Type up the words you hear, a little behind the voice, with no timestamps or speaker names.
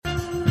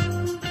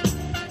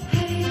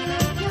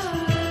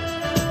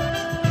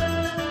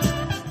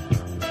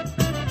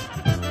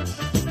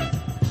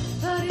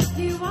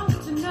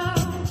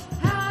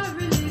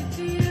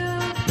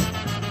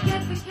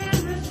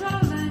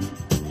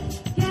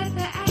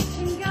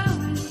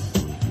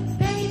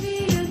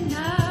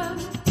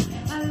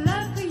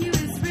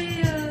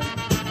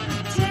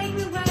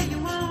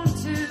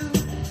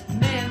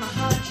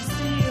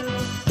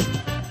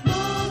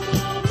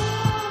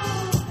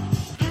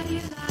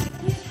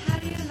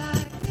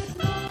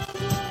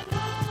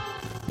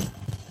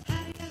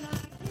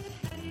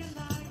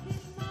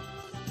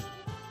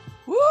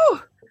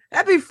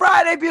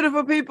Friday,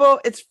 beautiful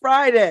people. It's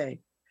Friday.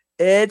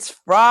 It's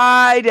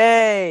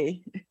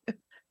Friday.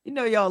 You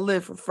know y'all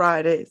live for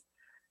Fridays.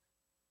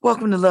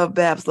 Welcome to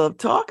LoveBabz,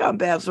 LoveTalk. I'm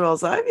Babz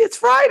Rawls-Ivy. It's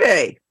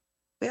Friday.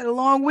 We had a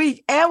long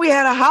week, and we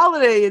had a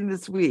holiday in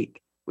this week,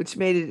 which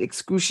made it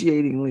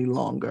excruciatingly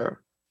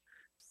longer.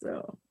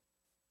 So,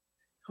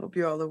 hope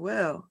you all are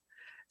well.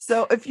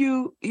 So, if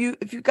you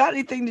got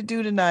anything to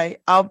do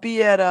tonight, I'll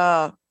be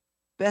at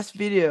Best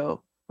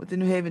Video with the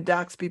New Haven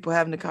Docs people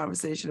having a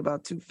conversation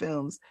about two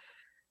films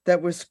that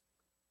we're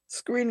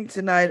screening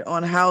tonight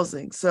on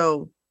housing.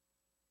 So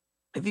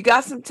if you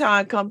got some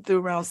time, come through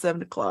around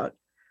 7:00,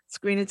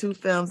 screening two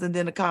films, and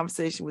then a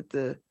conversation with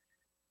the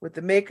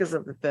makers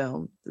of the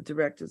film, the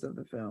directors of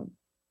the film.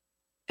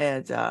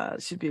 And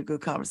it should be a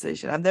good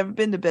conversation. I've never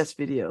been to Best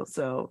Video,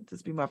 so this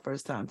will be my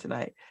first time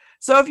tonight.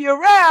 So if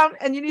you're around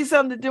and you need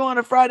something to do on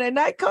a Friday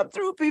night, come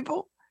through,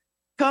 people.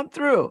 Come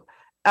through.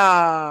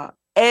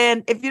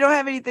 And if you don't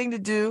have anything to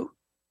do,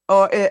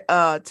 or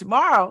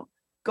tomorrow,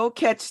 go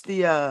catch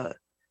the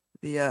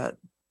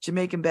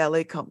Jamaican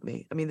Ballet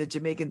Company. I mean, the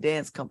Jamaican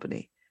Dance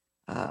Company.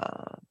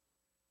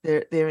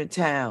 They're in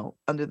town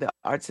under the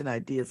Arts and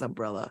Ideas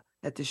umbrella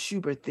at the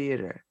Schubert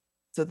Theater.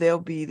 So they'll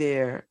be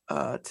there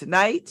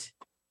tonight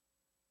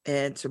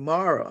and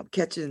tomorrow. I'm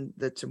catching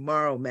the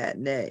tomorrow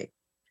matinee,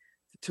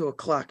 the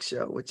 2:00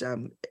 show, which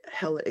I'm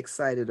hella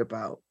excited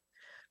about.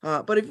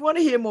 But if you want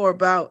to hear more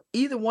about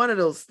either one of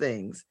those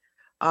things,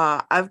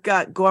 I've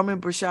got Gorman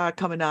Brashad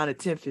coming on at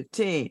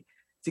 10:15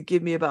 to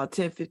give me about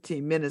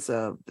 10-15 minutes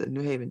of the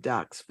New Haven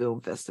Docs Film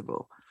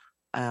Festival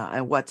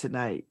and what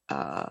tonight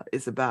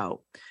is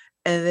about.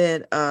 And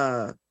then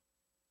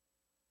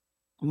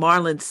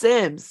Marlon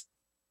Sims,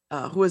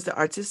 who is the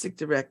artistic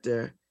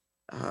director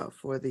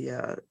for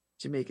the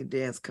Jamaican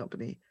Dance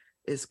Company,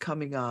 is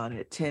coming on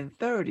at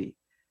 10:30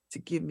 to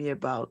give me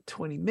about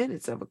 20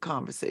 minutes of a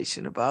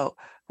conversation about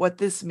what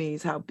this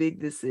means, how big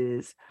this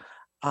is.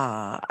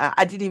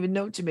 I didn't even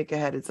know Jamaica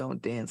had its own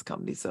dance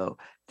company. So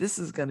this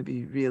is going to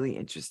be really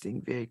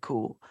interesting, very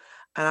cool.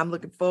 And I'm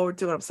looking forward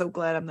to it. I'm so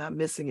glad I'm not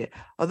missing it.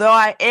 Although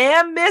I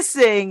am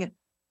missing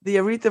the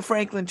Aretha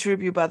Franklin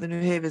tribute by the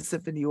New Haven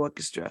Symphony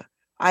Orchestra.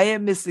 I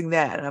am missing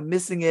that. And I'm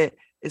missing it.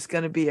 It's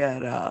going to be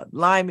at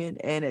Lyman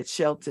and at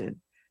Shelton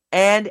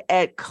and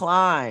at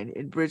Klein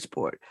in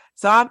Bridgeport.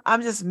 So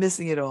I'm just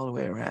missing it all the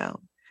way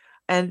around.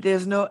 And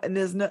there's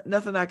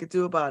nothing I could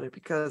do about it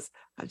because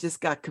I've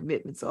just got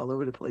commitments all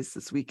over the place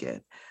this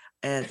weekend.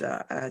 And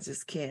I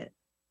just can't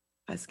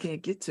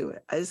get to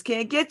it. I just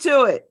can't get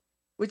to it,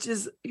 which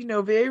is,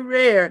 very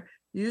rare.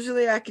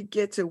 Usually I could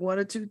get to one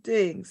or two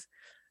things.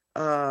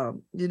 I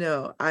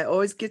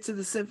always get to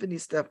the symphony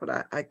stuff,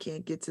 but I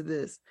can't get to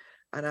this.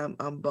 And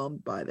I'm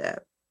bummed by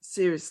that.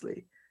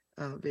 Seriously.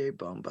 I'm very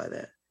bummed by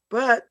that.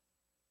 But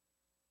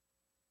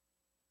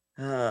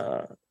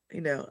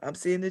I'm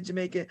seeing the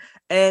Jamaican,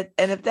 and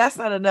if that's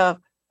not enough,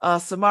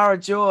 Samara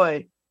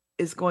Joy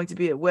is going to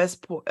be at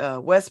Westport.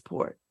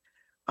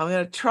 I'm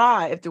going to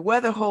try, if the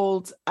weather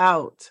holds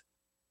out,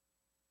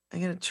 I'm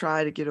going to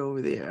try to get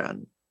over there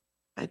on,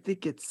 I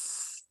think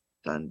it's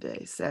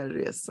Saturday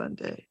or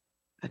Sunday,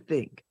 I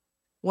think,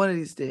 one of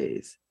these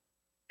days.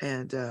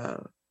 And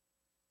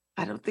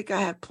I don't think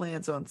I have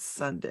plans on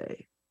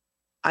Sunday.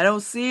 I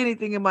don't see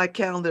anything in my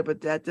calendar,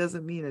 but that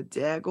doesn't mean a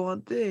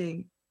daggone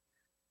thing.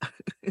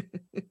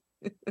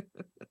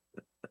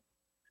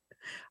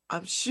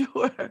 I'm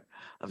sure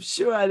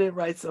I didn't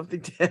write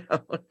something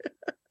down.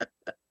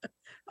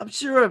 I'm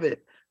sure of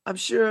it. I'm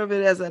sure of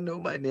it as I know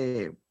my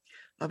name.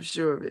 I'm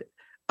sure of it.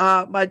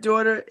 My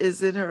daughter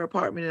is in her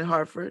apartment in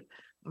Hartford.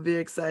 I'm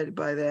very excited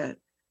by that.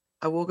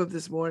 I woke up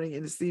this morning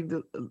and it seemed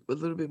a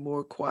little bit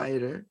more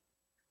quieter.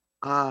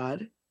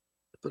 Odd,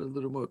 but a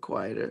little more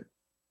quieter.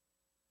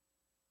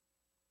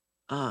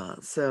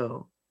 But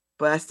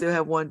I still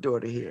have one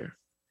daughter here.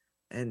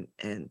 And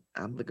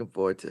I'm looking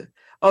forward to.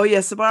 Oh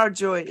yeah, Samara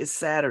Joy is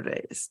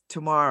Saturday. It's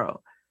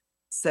tomorrow,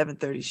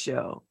 7:30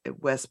 show at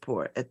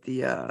Westport at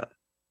the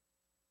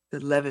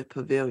Levitt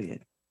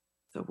Pavilion.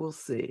 So we'll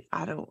see.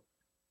 It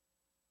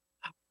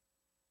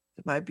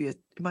might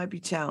be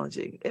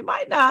challenging. It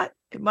might not.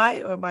 It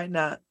might or it might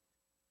not.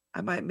 I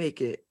might make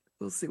it.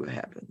 We'll see what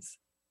happens.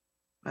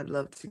 I'd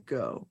love to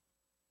go.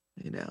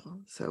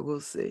 So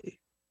we'll see.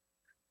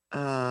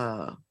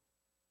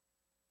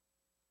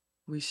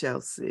 We shall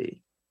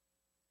see.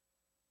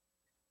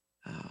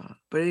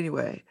 But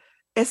anyway,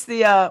 it's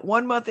the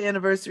 1 month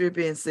anniversary of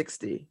being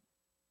 60.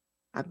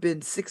 I've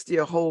been 60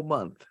 a whole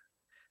month.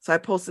 So I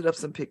posted up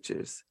some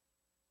pictures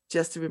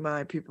just to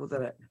remind people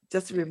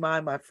just to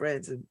remind my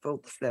friends and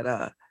folks that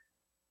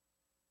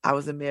I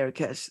was in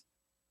Marrakesh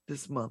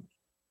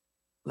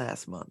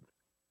last month.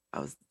 I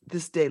was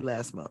this day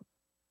last month.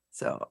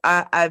 So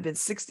I've been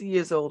 60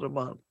 years old a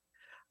month.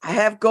 I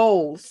have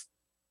goals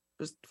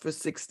for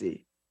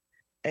 60.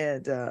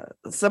 And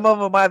some of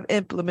them I've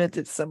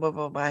implemented, some of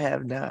them I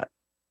have not.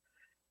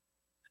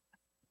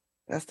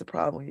 That's the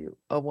problem.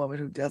 A woman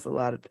who have a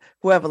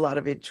lot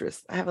of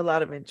interest. I have a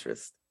lot of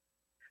interest.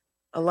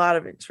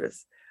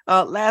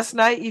 Last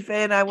night, Ife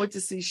and I went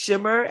to see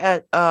Shimmer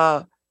at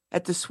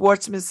at the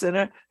Schwartzman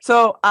Center.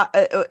 So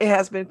it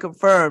has been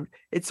confirmed.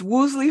 It's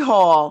Woolsey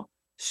Hall,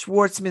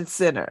 Schwartzman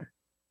Center.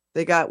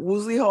 They got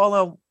Woolsey Hall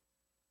on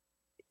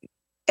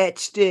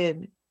etched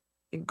in,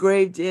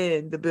 engraved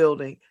in the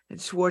building, and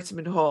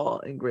Schwartzman Hall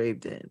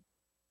engraved in,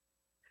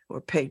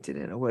 or painted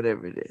in, or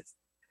whatever it is.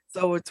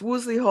 So it's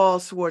Woolsey Hall,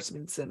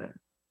 Schwartzman Center.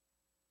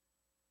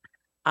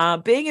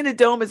 Being in the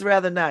dome is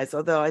rather nice,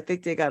 although I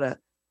think they gotta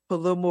put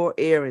a little more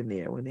air in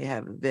there when they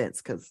have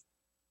events, because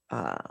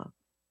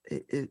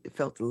it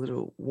felt a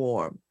little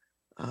warm.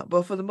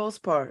 But for the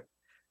most part,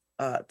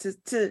 I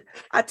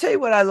tell you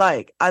what I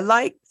like. I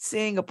like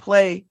seeing a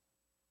play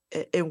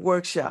in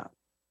workshop.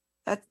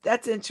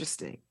 That's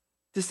interesting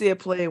to see a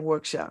play in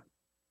workshop.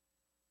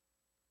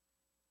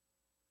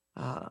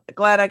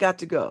 Glad I got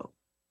to go.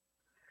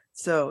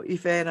 So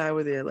Ife and I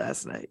were there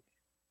last night.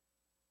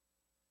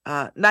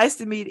 Nice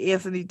to meet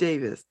Anthony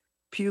Davis,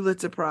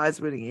 Pulitzer Prize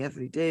winning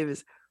Anthony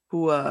Davis,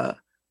 who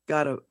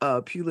got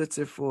a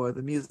Pulitzer for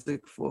the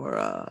music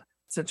for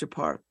Central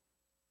Park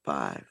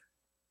 5.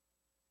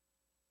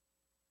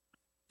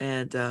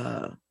 And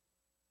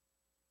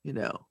you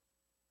know,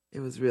 it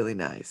was really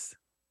nice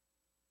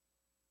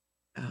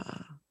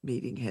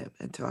meeting him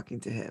and talking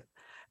to him.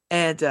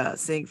 And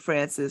seeing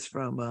Francis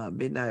from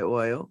Midnight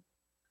Oil.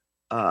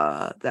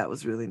 That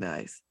was really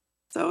nice.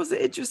 So it was an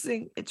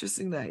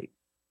interesting night.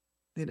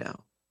 You know,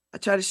 I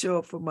try to show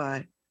up for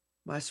my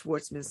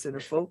Schwartzman Center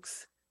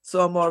folks.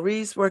 Saw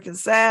Maurice working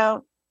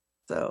sound,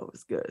 so it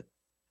was good.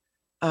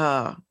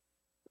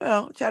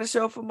 Well, try to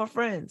show up for my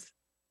friends.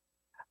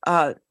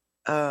 Arts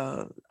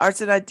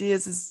and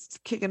Ideas is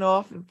kicking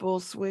off in full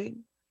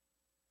swing.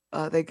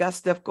 They got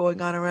stuff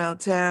going on around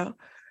town.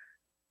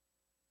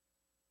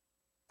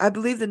 I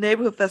believe the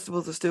neighborhood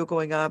festivals are still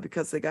going on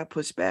because they got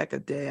pushed back a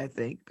day, I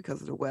think,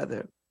 because of the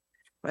weather.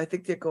 But I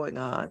think they're going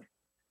on.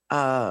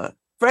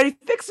 Freddie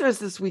Fixer is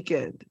this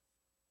weekend.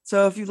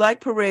 So if you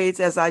like parades,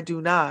 as I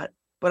do not,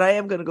 but I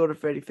am going to go to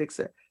Freddie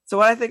Fixer. So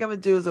what I think I'm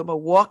going to do is I'm going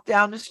to walk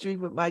down the street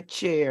with my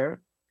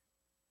chair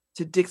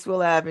to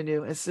Dixwell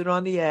Avenue and sit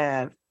on the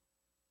Ave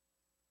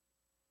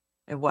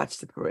and watch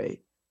the parade.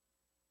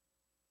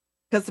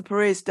 Because the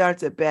parade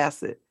starts at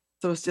Bassett,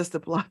 so it's just a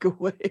block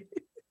away.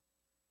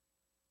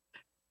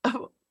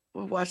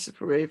 We'll watch the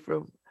parade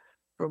from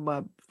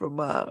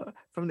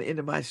the end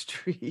of my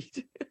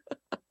street.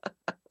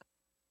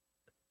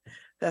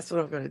 That's what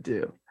I'm gonna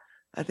do.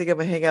 I think I'm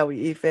gonna hang out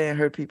with Ife and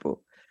her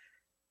people.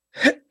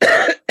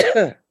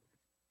 So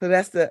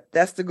that's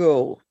the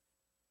goal.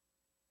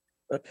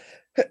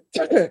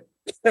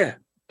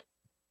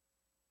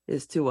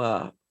 Is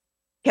to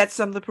catch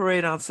some of the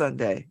parade on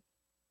Sunday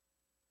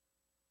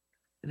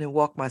and then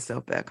walk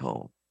myself back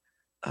home.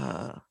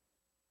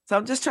 So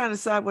I'm just trying to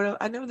decide what else.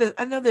 I know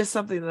there's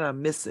something that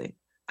I'm missing.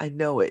 I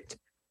know it.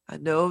 I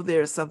know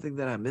there's something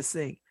that I'm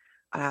missing.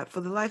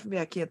 For the life of me,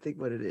 I can't think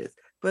what it is.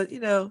 But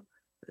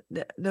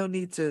no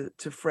need to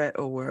fret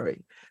or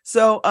worry.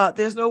 So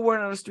there's no word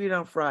on the street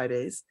on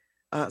Fridays.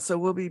 So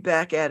we'll be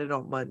back at it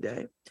on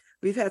Monday.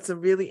 We've had some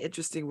really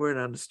interesting word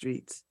on the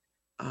streets.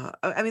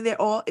 I mean,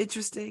 they're all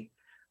interesting,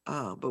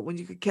 but when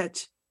you could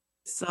catch,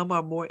 some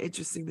are more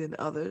interesting than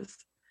others.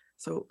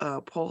 So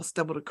Paul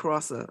stumbled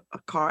across a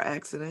car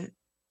accident.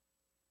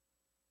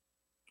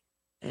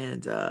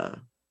 And that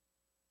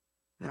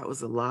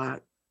was a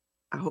lot.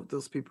 I hope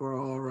those people are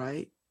all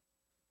right.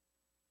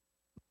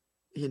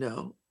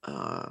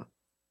 I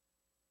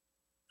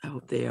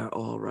hope they are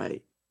all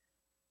right.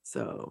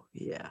 So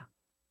yeah.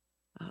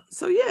 I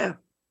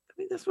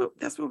mean, that's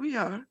what we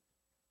are.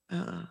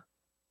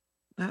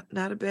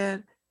 Not a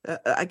bad.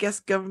 I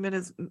guess government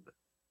has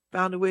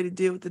found a way to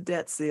deal with the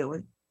debt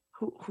ceiling.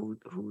 Who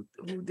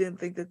didn't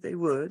think that they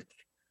would?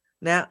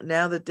 Now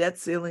the debt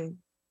ceiling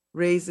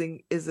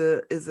raising is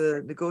a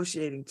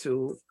negotiating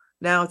tool.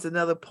 Now it's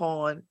another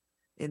pawn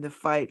in the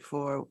fight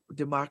for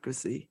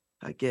democracy,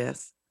 I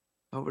guess,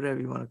 or whatever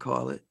you want to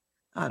call it.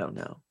 I don't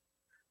know.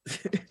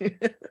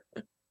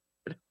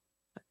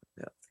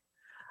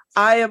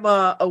 I am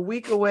a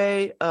week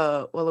away,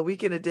 a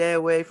week and a day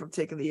away from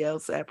taking the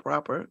LSAT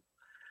proper.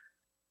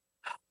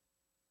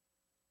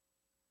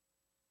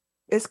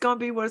 It's gonna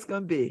be what it's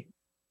gonna be.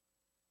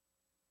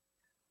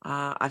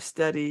 I've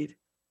studied.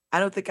 I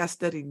don't think I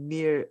studied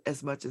near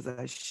as much as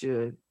I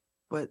should,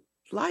 but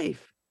life's,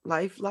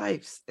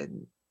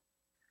 and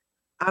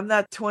I'm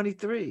not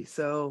 23,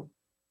 so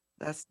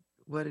that's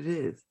what it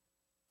is.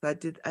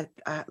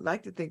 I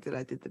like to think that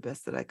I did the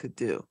best that I could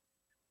do.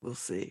 We'll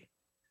see.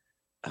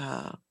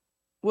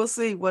 We'll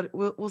see what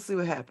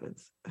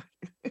happens.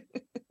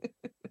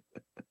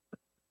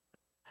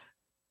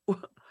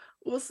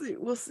 We'll see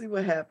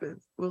what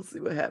happens. We'll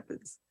see what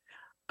happens.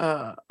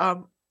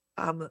 I'm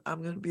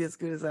gonna be as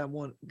good as I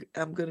want.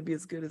 I'm gonna be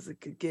as good as it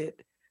could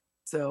get.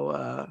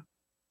 So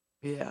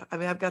yeah. I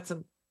mean, I got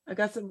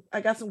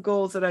some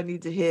goals that I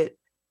need to hit.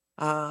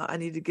 I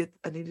need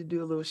to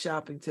do a little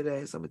shopping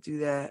today, so I'm gonna do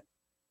that.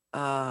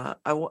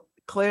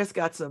 Claire's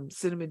got some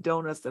cinnamon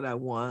donuts that I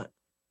want.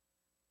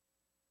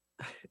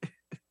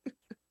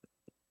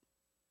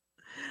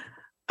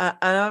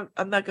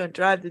 I'm not going to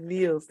drive to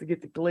Neil's to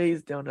get the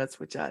glazed donuts,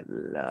 which I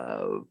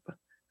love.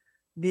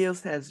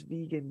 Neil's has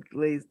vegan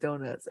glazed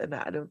donuts, and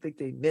I don't think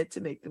they meant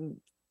to make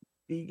them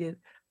vegan.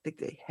 I think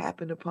they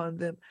happened upon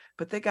them,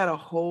 but they got a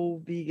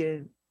whole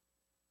vegan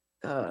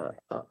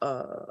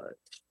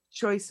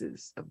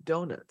choices of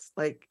donuts.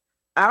 Like,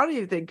 I don't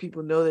even think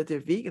people know that they're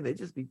vegan. They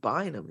just be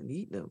buying them and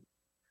eating them.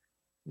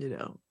 You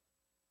know,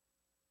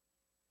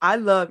 I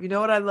love. You know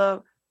what I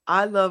love?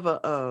 I love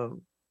a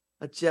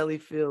jelly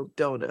filled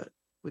donut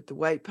with the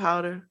white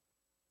powder.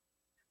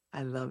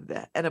 I love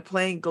that, and a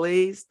plain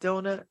glazed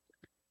donut.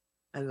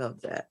 I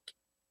love that.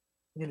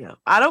 You know,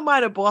 I don't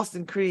mind a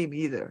Boston cream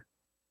either.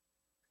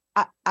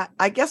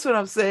 I guess what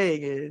I'm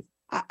saying is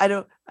I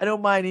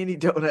don't mind any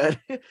donut.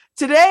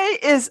 Today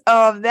is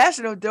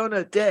National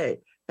Donut Day.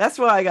 That's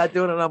why I got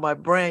donut on my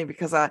brain,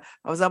 because I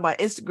was on my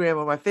Instagram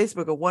or my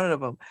Facebook or one of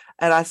them,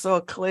 and I saw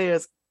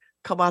Claire's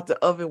come out the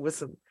oven with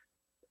some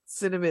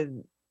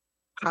cinnamon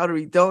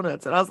powdery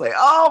donuts, and I was like,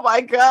 oh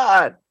my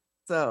God.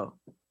 So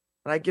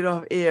when I get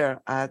off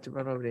air, I have to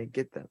run over there and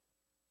get them.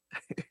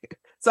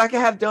 So I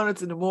can have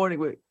donuts in the morning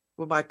with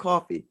my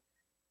coffee.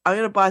 I'm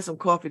going to buy some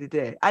coffee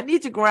today. I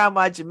need to ground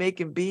my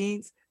Jamaican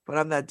beans, but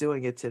I'm not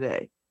doing it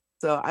today.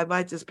 So I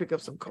might just pick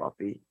up some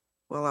coffee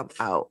while I'm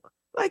out.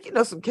 Like,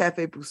 some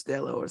Cafe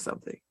Bustelo or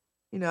something.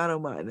 I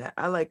don't mind that.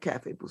 I like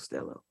Cafe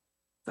Bustelo.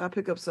 So I'll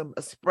pick up some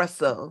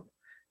espresso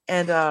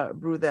and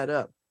brew that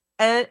up.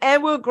 And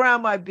we'll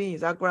ground my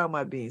beans. I'll ground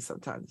my beans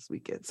sometime this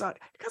weekend. So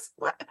because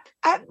I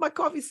have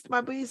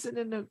my beans sitting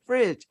in the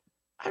fridge.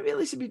 I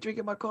really should be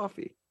drinking my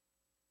coffee.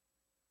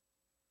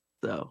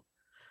 So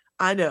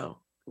I know.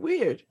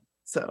 Weird.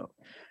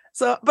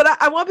 But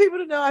I want people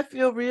to know I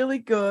feel really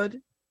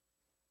good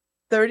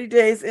 30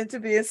 days into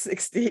being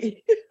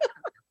 60.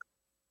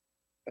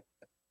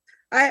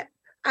 I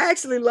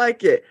actually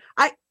like it.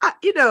 I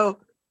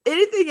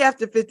anything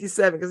after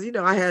 57, because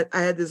I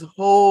had this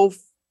whole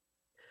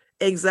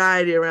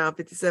anxiety around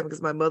 57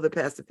 because my mother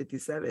passed at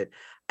 57,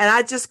 and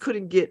I just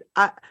couldn't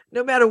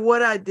no matter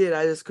what I did,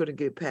 I just couldn't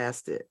get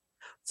past it.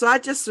 So I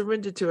just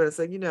surrendered to it. It's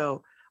like,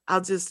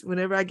 I'll just,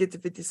 whenever I get to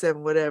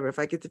 57, whatever. If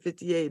I get to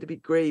 58, it'll be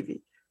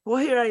gravy. Well,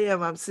 here I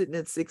am. I'm sitting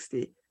at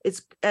 60.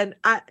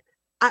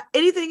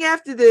 Anything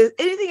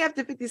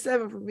after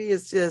 57 for me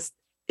is just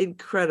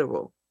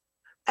incredible.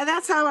 And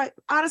that's how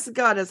honest to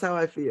God, that's how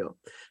I feel.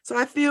 So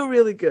I feel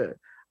really good.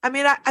 I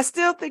mean, I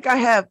still think I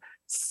have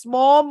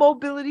small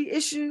mobility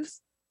issues,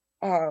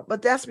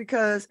 but that's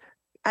because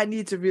I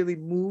need to really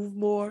move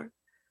more.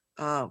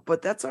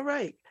 But that's all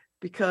right,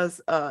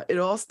 because it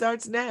all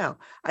starts now.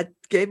 I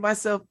gave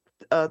myself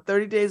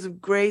 30 days of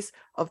grace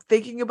of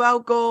thinking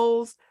about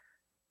goals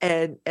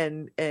and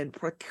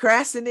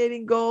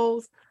procrastinating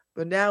goals,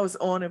 but now it's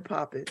on and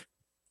popping.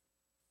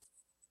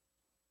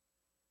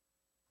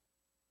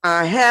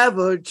 I have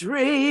a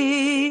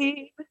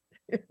dream.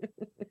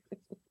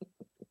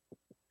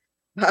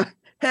 I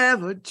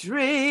have a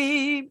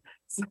dream.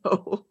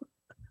 So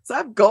I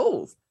have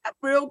goals. I have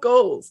real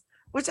goals,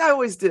 which I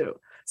always do.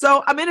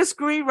 So I'm in a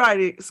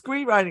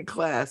screenwriting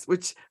class,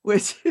 which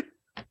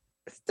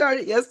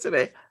started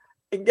yesterday.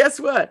 And guess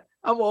what?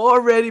 I'm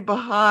already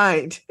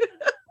behind.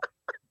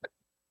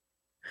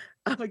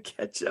 I'm going to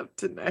catch up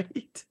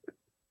tonight.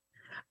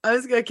 I'm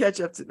just going to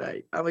catch up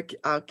tonight.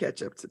 I'll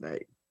catch up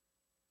tonight.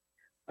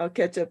 I'll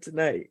catch up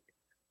tonight.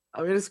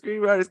 I'm in a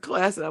screenwriter's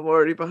class and I'm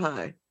already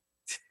behind.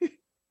 It's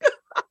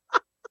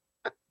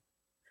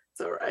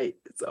all right.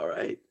 It's all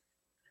right.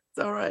 It's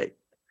all right.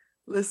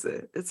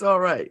 Listen, it's all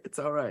right. It's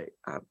all right.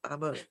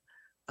 I'm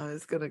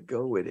just going to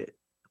go with it.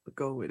 I'm going to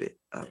go with it.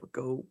 I'm going to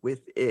go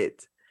with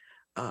it.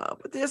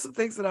 But there's some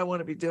things that I want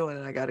to be doing,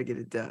 and I got to get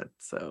it done.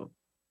 So,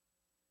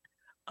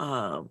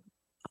 and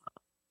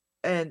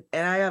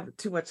I have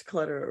too much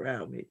clutter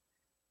around me,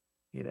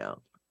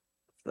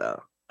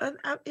 So, and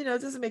it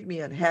doesn't make me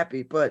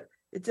unhappy, but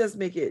it does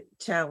make it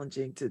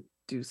challenging to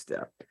do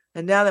stuff.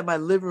 And now that my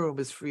living room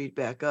is freed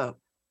back up,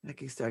 I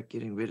can start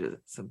getting rid of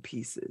some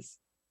pieces.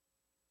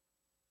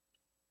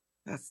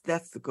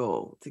 That's the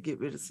goal, to get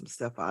rid of some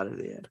stuff out of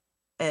there,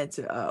 and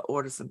to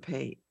order some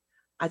paint.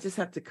 I just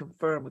have to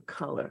confirm a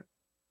color.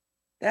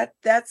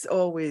 That's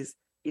always,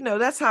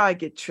 that's how I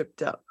get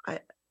tripped up.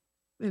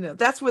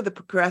 That's where the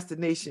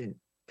procrastination,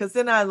 because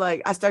then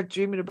I start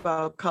dreaming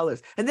about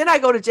colors. And then I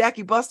go to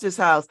Jackie Buster's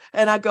house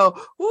and I go,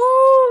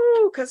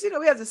 woo, because,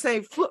 we have the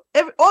same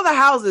all the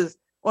houses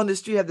on the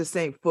street have the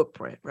same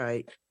footprint,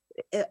 right?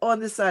 On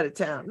this side of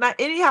town. Not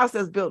any house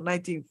that's built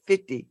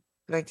 1950,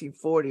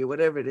 1940, or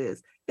whatever it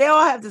is. They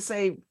all have the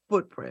same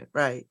footprint,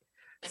 right?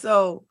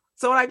 So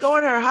when I go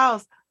in her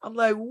house, I'm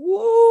like,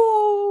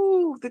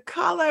 woo, the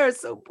color is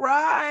so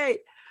bright.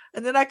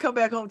 And then I come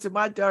back home to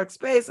my dark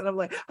space and I'm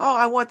like, oh,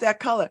 I want that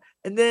color.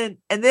 And then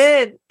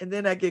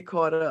I get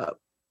caught up,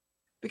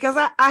 because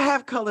I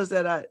have colors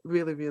that I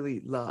really,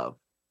 really love.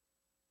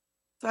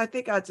 So I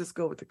think I'll just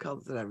go with the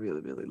colors that I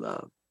really, really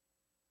love.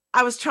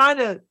 I was trying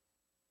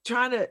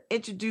to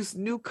introduce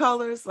new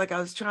colors. Like I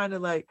was trying to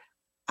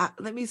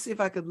let me see if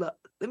I could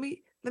let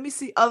me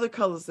see other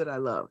colors that I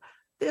love.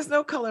 There's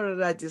no color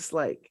that I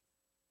dislike.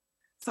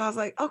 So I was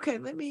like, okay,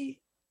 let me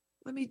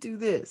do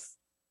this.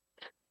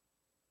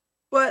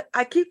 But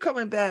I keep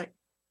coming back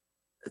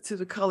to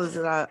the colors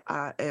that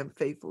I am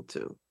faithful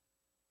to.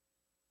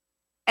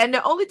 And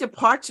the only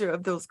departure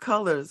of those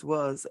colors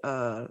was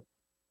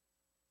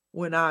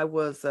when I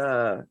lived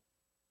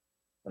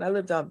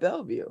on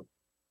Bellevue.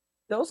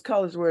 Those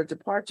colors were a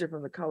departure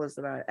from the colors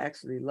that I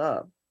actually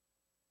love.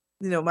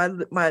 You know, my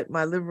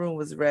living room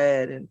was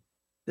red, and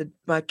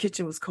my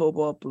kitchen was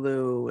cobalt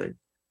blue, and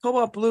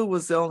cobalt blue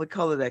was the only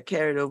color that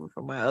carried over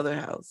from my other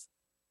house.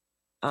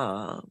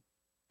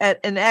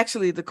 And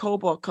actually the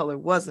cobalt color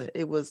wasn't.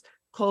 It was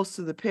close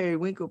to the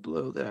periwinkle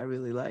blue that I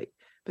really like.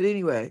 But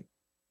anyway,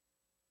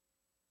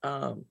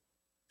 and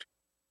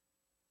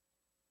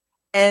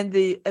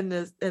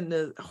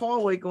the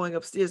hallway going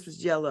upstairs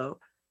was yellow.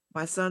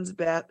 My son's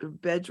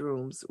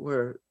bedrooms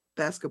were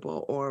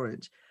basketball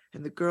orange,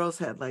 and the girls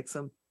had like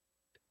some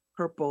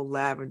purple,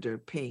 lavender,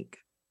 pink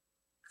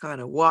kind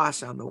of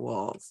wash on the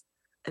walls.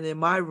 And then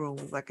my room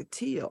was like a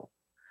teal.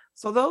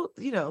 So those,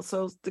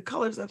 so the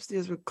colors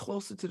upstairs were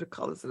closer to the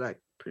colors that I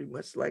pretty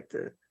much like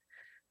to,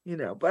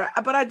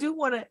 but I do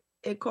want to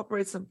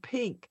incorporate some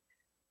pink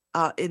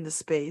in the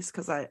space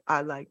because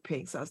I like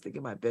pink. So I was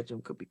thinking my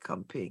bedroom could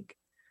become pink,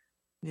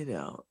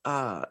 and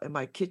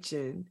my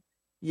kitchen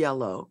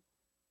yellow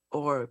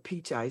or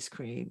peach ice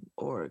cream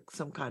or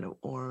some kind of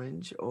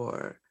orange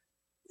or,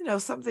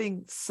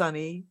 something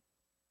sunny,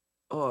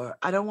 or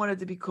I don't want it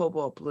to be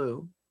cobalt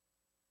blue.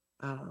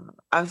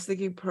 I was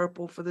thinking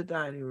purple for the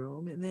dining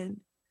room, and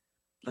then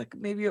like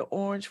maybe an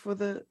orange for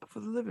the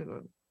living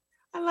room.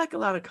 I like a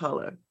lot of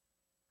color.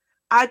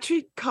 I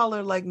treat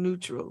color like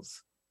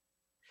neutrals.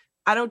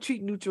 I don't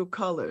treat neutral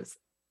colors.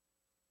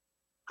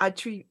 I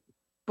treat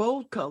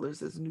bold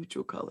colors as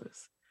neutral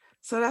colors.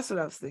 So that's what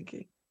I was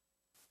thinking.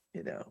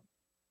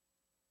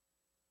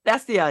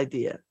 That's the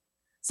idea.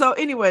 So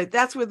anyway,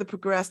 that's where the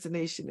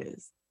procrastination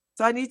is.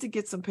 So I need to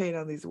get some paint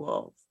on these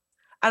walls.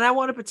 And I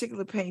want a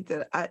particular paint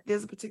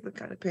there's a particular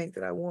kind of paint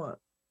that I want.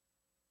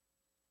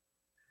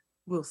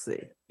 We'll see.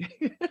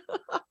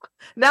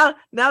 Now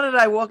that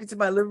I walk into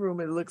my living room,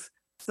 it looks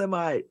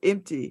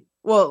semi-empty.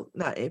 Well,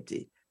 not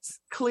empty. It's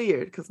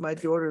cleared because my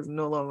daughter is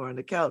no longer on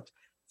the couch.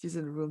 She's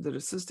in the room that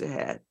her sister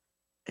had.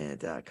 And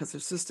because her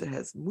sister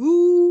has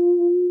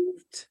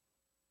moved.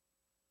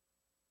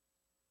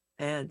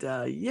 And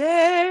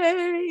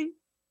yay!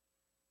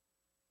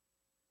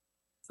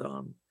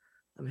 So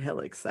I'm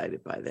hella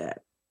excited by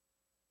that.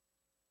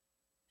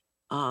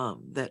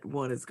 That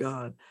one is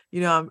gone.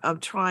 I'm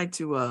trying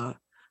to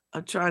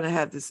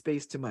have this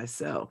space to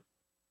myself.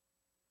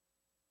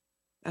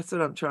 That's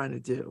what I'm trying to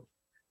do.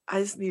 I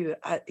just need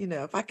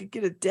if I could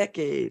get a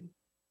decade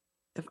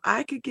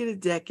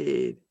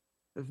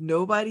of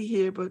nobody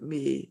here but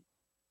me,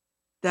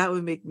 that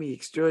would make me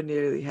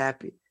extraordinarily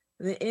happy.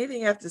 And then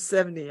anything after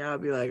 70, I'll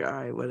be like, all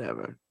right,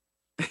 whatever.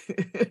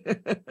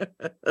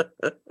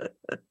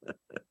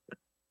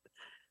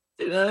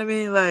 You know what I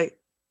mean? Like,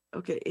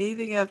 okay,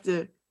 anything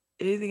after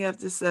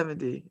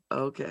 70,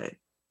 okay.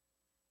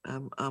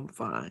 I'm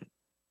fine.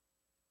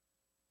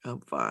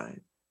 I'm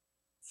fine.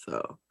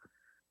 So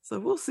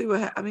we'll see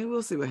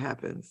we'll see what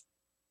happens.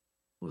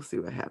 We'll see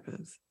what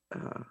happens.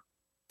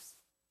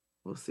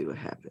 We'll see what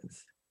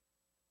happens.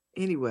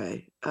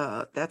 Anyway,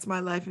 that's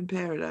my life in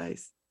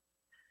paradise.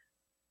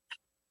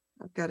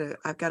 I've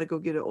got to go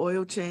get an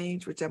oil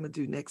change, which I'm gonna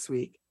do next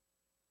week.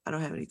 I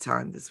don't have any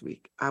time this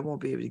week. I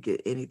won't be able to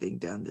get anything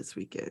done this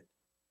weekend.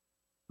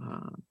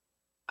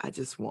 I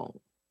just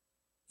won't.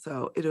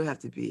 So it'll have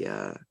to be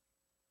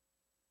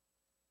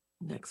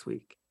next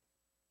week.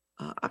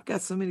 I've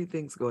got so many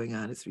things going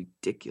on. It's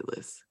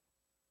ridiculous.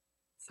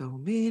 So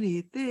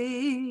many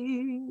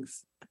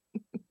things.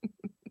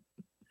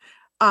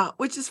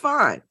 Which is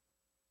fine.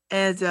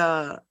 And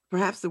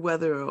perhaps the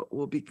weather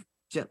will be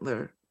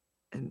gentler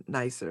and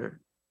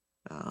nicer.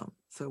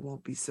 So it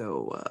won't be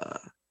so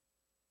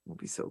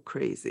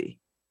crazy.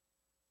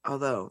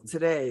 Although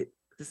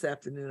this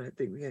afternoon, I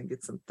think we're gonna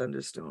get some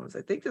thunderstorms.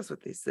 I think that's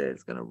what they said.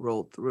 It's gonna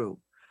roll through.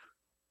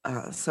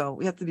 So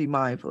we have to be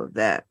mindful of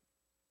that.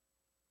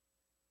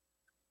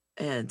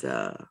 And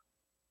so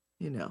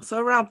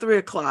around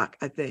 3:00,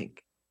 I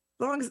think,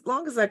 long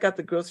as I got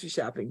the grocery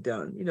shopping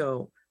done,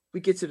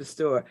 we get to the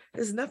store.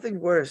 There's nothing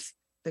worse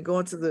than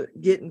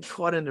getting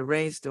caught in the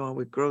rainstorm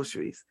with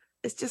groceries.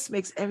 It just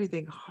makes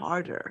everything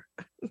harder.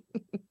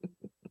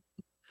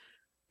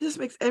 Just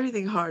makes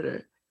everything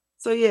harder.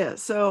 So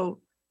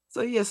you'll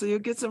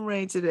get some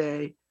rain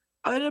today.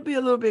 It'll be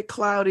a little bit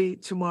cloudy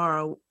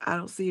tomorrow. I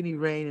don't see any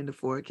rain in the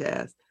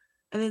forecast.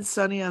 And then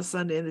sunny on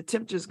Sunday, and the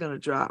temperature's going to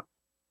drop.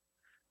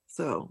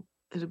 So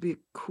it'll be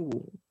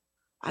cool.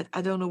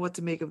 I don't know what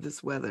to make of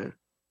this weather.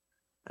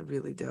 I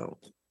really don't.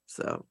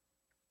 So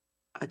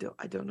I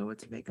don't know what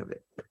to make of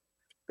it.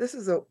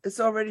 It's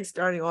already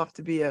starting off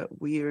to be a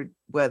weird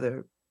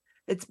weather.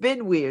 It's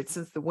been weird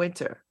since the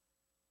winter,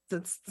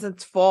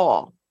 since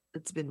fall.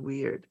 It's been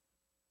weird.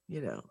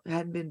 It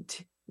hadn't been.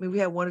 We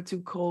had 1 or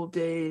 2 cold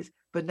days,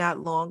 but not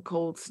long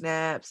cold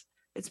snaps.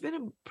 It's been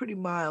a pretty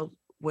mild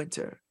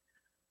winter,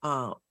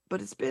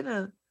 but it's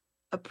been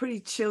a pretty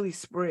chilly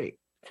spring.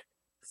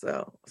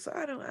 So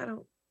I don't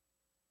know.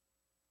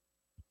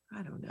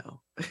 I don't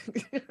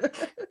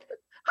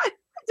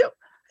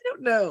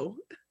know.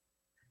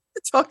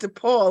 Talk to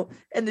Paul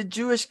and the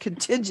Jewish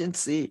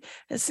contingency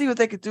and see what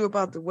they could do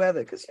about the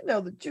weather. Because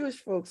the Jewish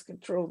folks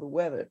control the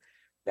weather.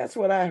 That's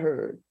what I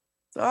heard.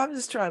 So I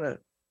just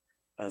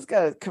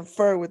gotta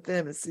confer with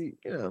them and see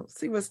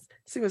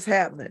what's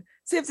happening.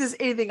 See if there's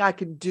anything I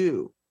can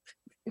do.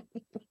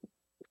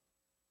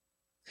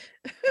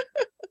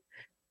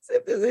 See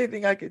if there's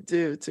anything I can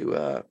do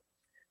to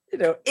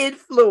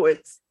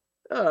influence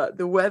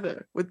the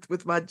weather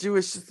with my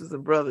Jewish sisters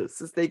and brothers,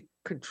 since they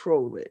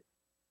control it.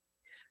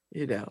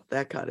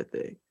 That kind of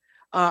thing.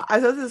 I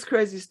saw this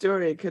crazy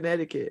story in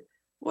Connecticut.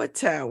 What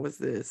town was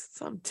this?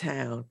 Some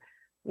town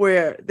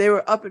where they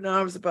were up in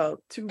arms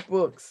about 2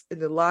 books in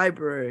the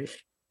library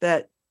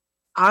that,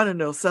 I don't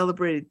know,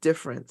 celebrated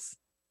difference.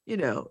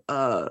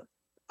 I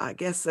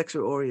guess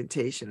sexual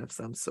orientation of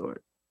some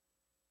sort,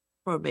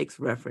 or makes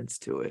reference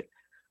to it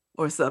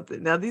or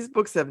something. Now, these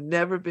books have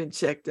never been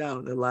checked out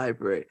in the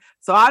library.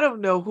 So I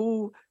don't know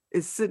who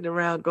is sitting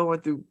around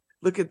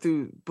looking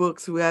through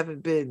books who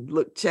haven't been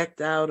checked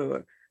out,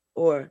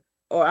 or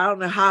I don't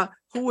know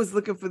who was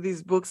looking for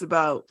these books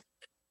about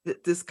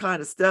this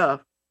kind of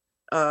stuff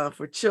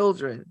for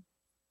children.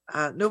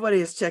 Nobody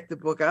has checked the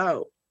book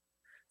out.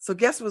 So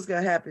guess what's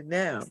going to happen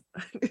now?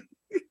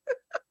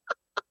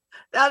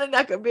 Now they're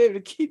not going to be able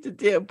to keep the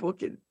damn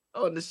book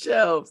on the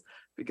shelves,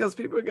 because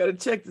people are going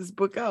to check this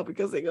book out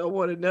because they're going to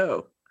want to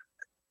know.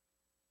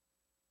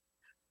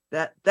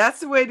 That's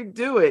the way to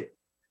do it.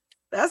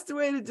 That's the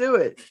way to do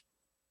it.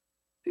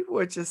 People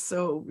are just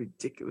so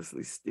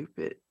ridiculously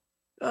stupid.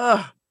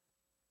 Ugh,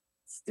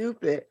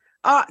 stupid.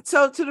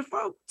 So to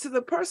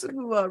the person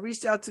who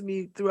reached out to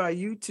me through our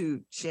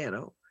YouTube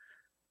channel,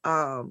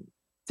 to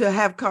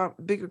have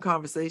bigger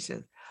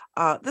conversations,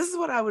 this is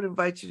what I would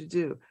invite you to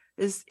do: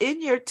 is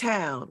in your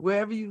town,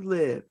 wherever you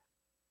live,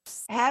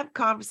 have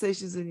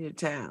conversations in your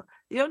town.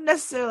 You don't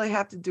necessarily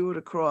have to do it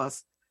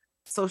across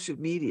social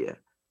media,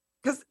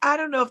 because I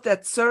don't know if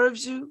that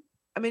serves you.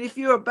 I mean, if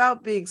you're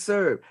about being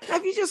served, now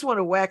if you just want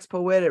to wax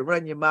poetic,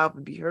 run your mouth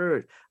and be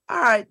heard, all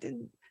right,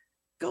 then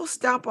go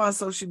stomp on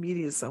social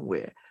media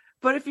somewhere.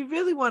 But if you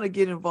really want to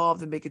get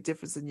involved and make a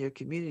difference in your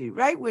community,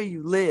 right where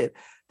you live,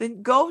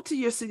 then go to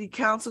your city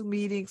council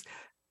meetings.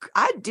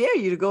 I dare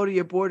you to go to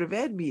your board of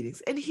ed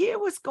meetings and hear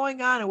what's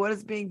going on and what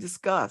is being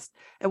discussed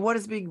and what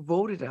is being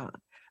voted on.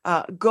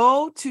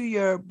 Go to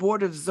your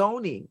board of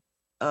zoning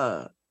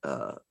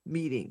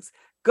meetings.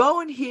 Go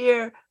and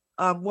hear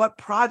what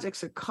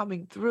projects are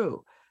coming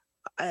through,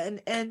 and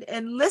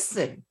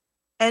listen,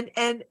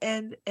 and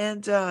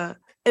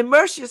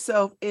immerse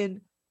yourself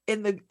in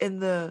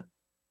the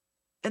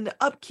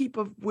upkeep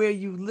of where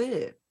you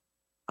live.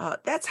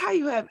 That's how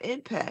you have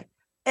impact.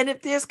 And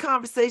if there's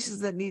conversations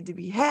that need to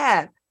be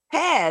had,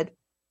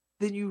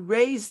 then you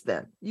raise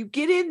them. You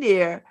get in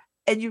there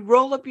and you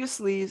roll up your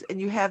sleeves and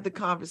you have the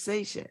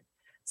conversation.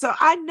 So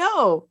I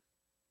know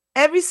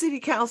every city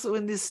council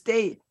in this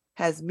state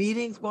has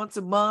meetings once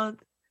a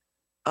month.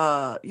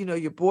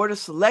 Your board of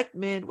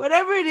selectmen,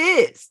 whatever it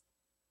is,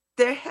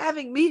 they're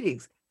having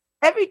meetings.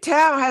 Every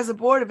town has a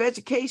board of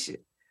education.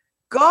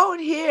 Go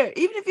and hear,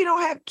 even if you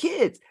don't have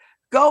kids,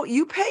 go,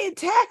 you paying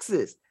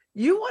taxes.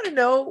 You want to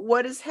know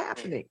what is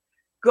happening.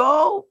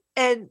 Go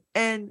and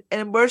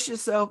immerse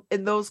yourself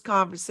in those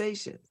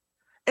conversations.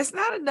 It's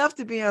not enough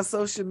to be on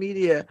social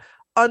media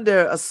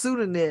under a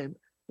pseudonym,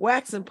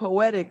 waxing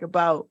poetic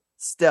about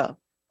stuff.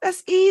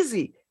 That's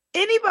easy.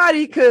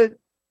 Anybody could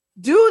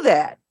do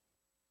that.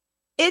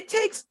 It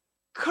takes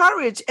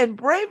courage and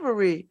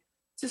bravery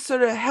to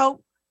sort of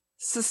help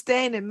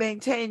sustain and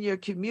maintain your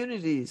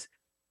communities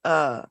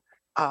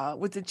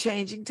with the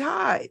changing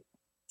tide.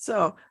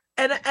 So,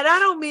 and I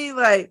don't mean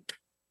like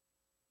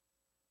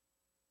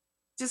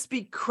just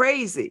be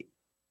crazy.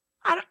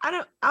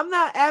 I'm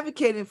not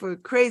advocating for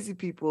crazy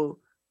people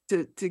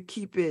to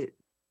keep it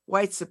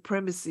white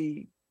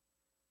supremacy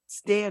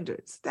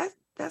standards.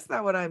 That's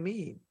not what I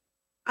mean.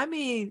 I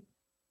mean,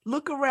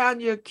 look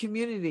around your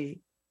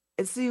community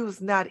and see who's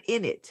not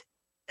in it,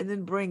 and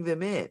then bring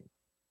them in.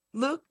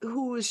 Look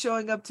who is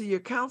showing up to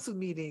your council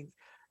meetings,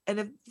 and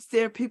if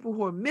there are people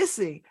who are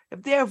missing,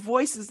 if there are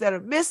voices that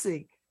are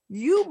missing,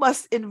 you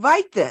must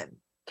invite them.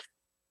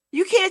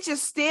 You can't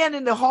just stand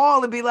in the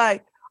hall and be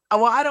like,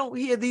 oh, well, I don't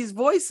hear these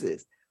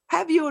voices.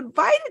 Have you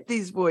invited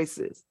these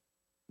voices?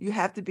 You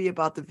have to be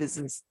about the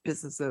business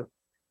of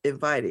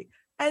inviting.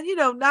 And,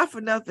 not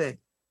for nothing.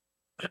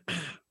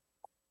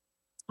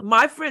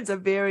 My friends are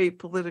very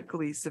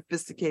politically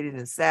sophisticated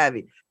and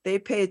savvy. They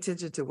pay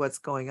attention to what's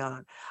going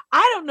on.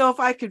 I don't know if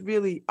I could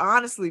really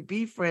honestly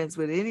be friends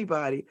with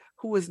anybody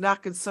who is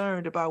not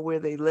concerned about where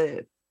they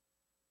live.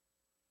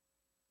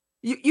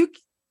 You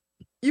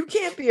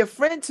can't be a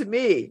friend to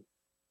me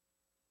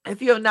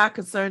if you're not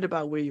concerned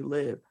about where you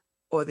live,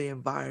 or the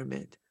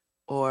environment,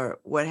 or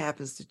what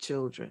happens to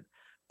children,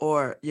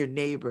 or your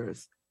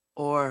neighbors,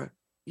 or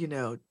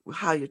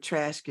how your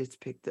trash gets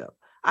picked up.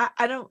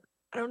 I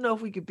don't know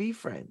if we could be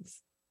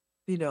friends.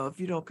 if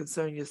you don't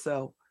concern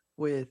yourself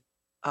with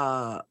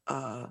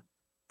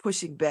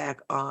pushing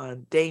back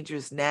on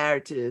dangerous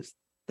narratives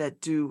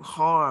that do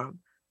harm,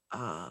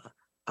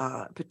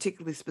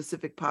 particularly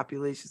specific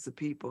populations of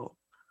people.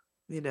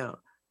 I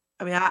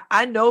mean,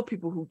 I know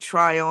people who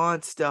try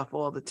on stuff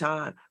all the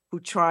time, who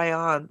try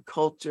on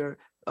culture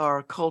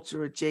or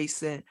culture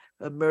adjacent,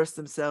 immerse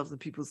themselves in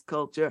people's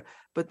culture.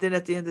 But then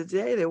at the end of the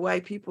day, they're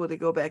white people. They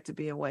go back to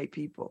being white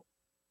people.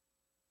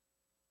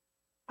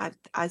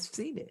 I've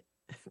seen it.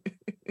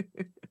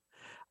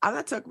 I'm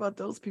not talking about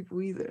those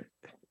people either.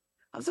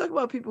 I'm talking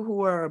about people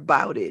who are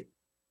about it.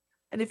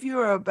 And if you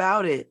are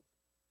about it,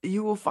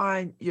 you will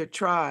find your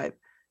tribe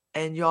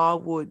and y'all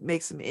would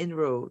make some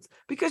inroads,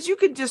 because you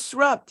could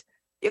disrupt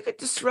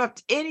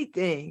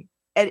anything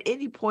at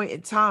any point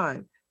in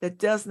time that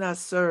does not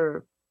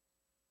serve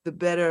the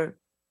better,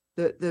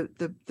 that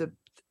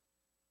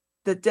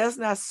does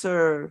not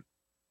serve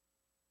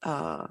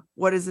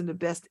what is in the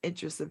best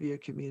interest of your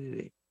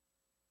community.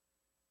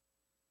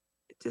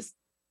 It just,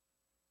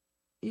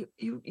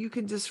 you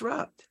can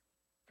disrupt.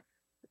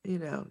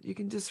 You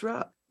can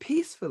disrupt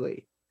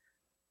peacefully.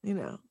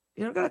 You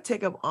don't got to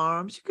take up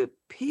arms. You could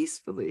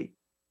peacefully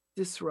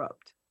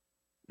disrupt.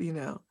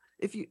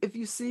 If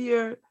you see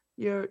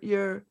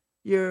your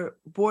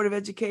Board of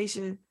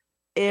Education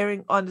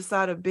erring on the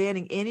side of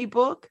banning any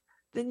book,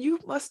 then you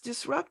must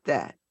disrupt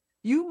that.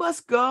 You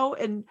must go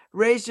and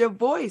raise your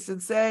voice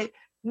and say,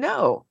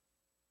 no,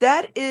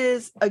 that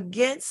is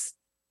against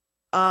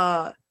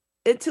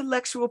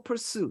intellectual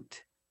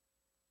pursuit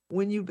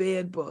when you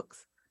ban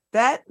books.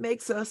 That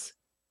makes us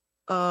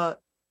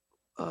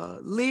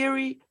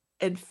leery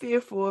and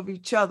fearful of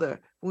each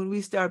other when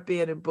we start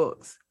banning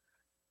books.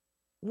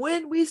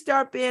 When we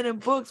start banning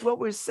books, what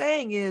we're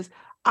saying is,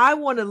 I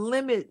want to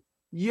limit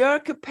your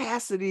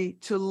capacity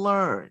to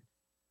learn.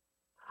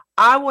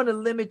 I want to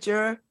limit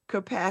your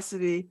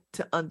capacity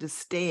to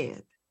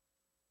understand.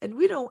 And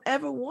we don't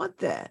ever want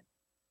that.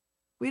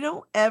 We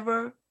don't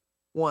ever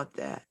want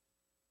that.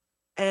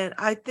 And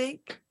I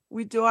think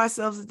we do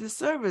ourselves a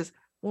disservice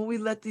when we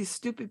let these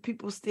stupid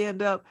people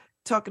stand up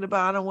talking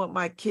about, I don't want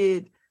my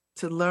kid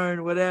to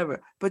learn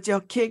whatever. But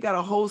your kid got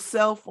a whole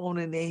cell phone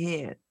in their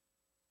hand.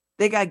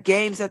 They got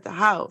games at the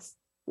house.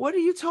 What are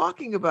you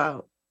talking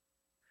about?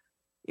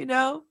 You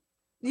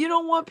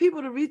don't want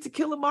people to read To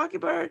Kill a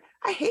Mockingbird?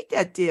 I hate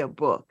that damn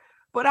book,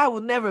 but I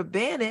will never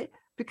ban it,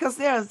 because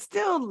there are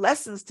still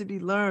lessons to be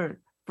learned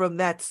from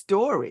that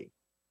story.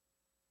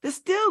 There's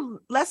still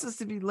lessons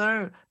to be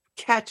learned from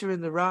Catcher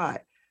in the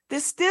Rye.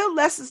 There's still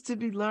lessons to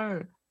be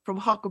learned from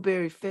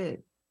Huckleberry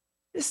Finn.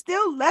 There's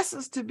still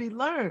lessons to be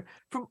learned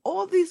from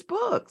all these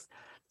books.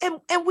 And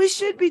we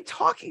should be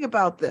talking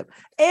about them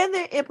and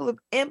their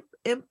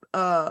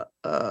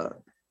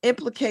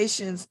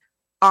implications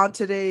on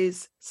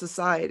today's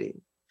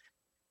society.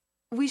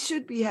 We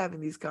should be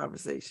having these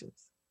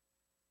conversations.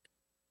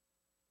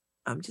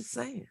 I'm just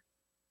saying.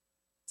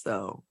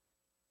 So,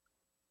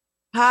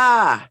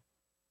 ha.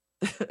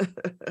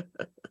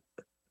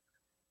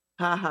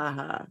 Ha ha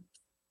ha.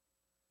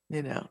 I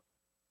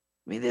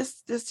mean,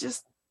 there's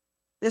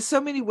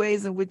so many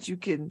ways in which you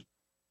can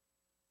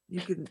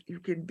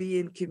be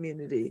in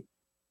community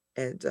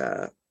and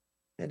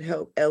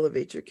help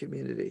elevate your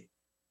community.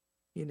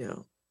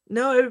 No,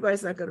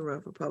 everybody's not going to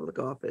run for public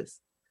office,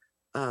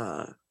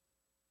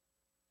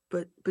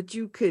 but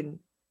you can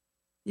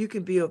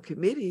be on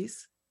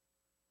committees.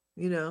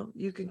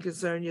 You can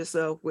concern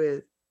yourself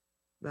with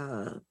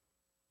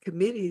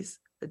committees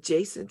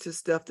adjacent to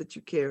stuff that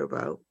you care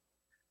about.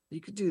 You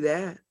could do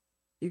that.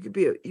 You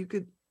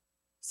could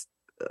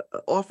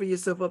offer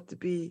yourself up to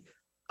be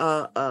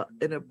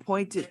an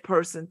appointed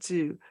person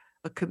to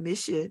a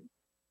commission,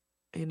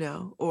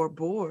 or a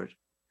board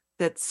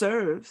that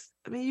serves.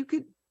 I mean, you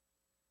could.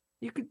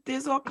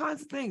 There's all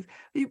kinds of things.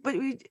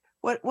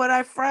 What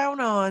I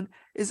frown on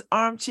is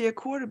armchair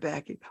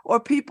quarterbacking, or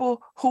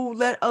people who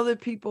let other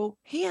people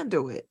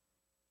handle it.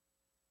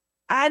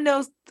 I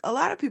know a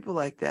lot of people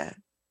like that.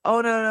 Oh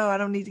no, I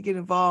don't need to get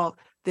involved.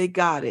 They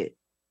got it.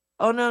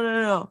 Oh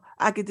no,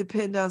 I could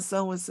depend on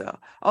so and so.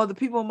 Oh, the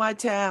people in my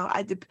town,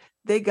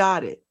 they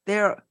got it.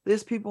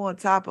 There's people on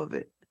top of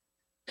it.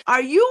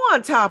 Are you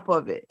on top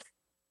of it?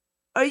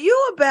 Are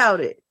you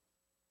about it?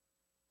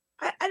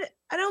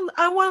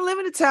 I want to live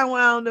in a town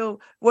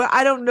where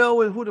I don't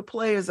know who the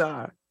players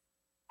are.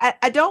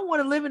 I don't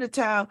want to live in a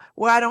town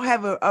where I don't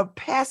have a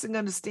passing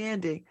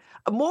understanding,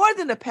 more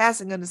than a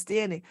passing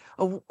understanding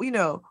of,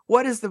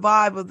 what is the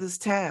vibe of this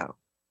town?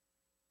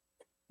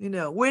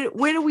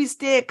 Where do we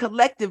stand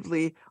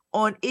collectively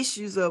on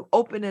issues of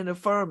open and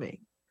affirming?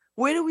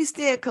 Where do we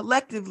stand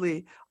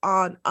collectively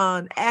on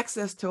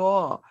access to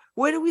all?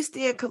 Where do we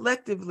stand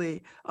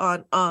collectively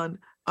on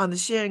the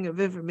sharing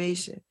of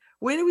information?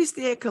 Where do we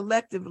stand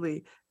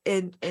collectively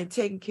in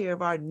taking care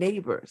of our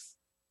neighbors?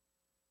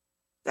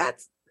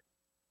 That's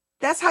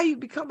how you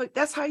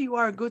that's how you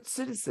are a good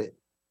citizen.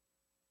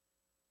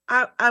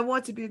 I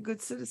want to be a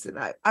good citizen.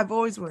 I've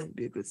always wanted to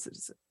be a good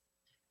citizen.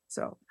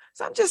 So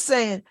I'm just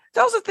saying,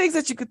 those are things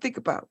that you could think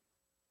about.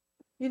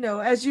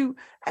 as you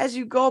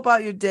go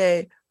about your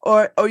day,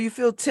 or you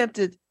feel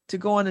tempted to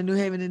go on the New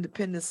Haven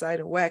Independent site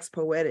and wax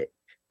poetic.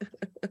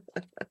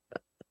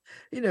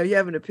 You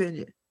have an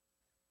opinion.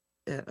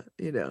 Yeah,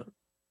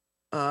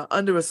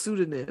 under a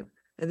pseudonym,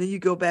 and then you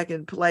go back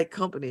in polite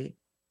company.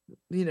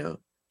 You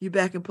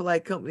back in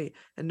polite company,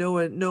 and no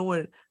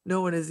one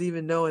is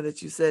even knowing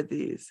that you said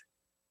these.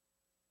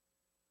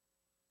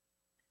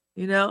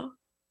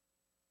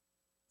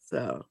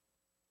 So,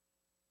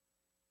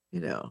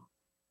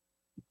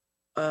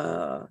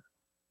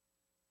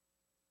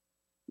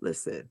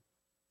 listen,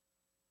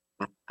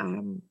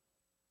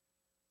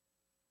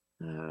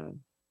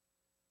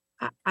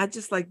 I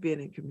just like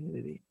being in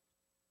community.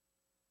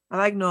 I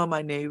like knowing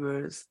my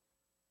neighbors.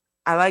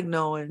 I like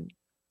knowing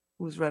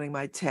who's running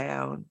my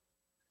town.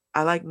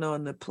 I like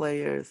knowing the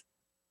players.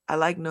 I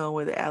like knowing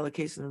where the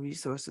allocation of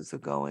resources are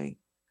going.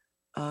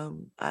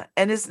 And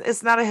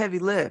it's not a heavy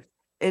lift,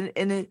 and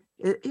it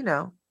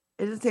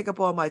doesn't take up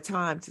all my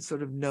time to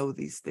sort of know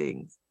these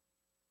things.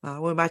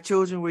 When my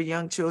children were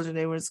young children,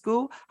 they were in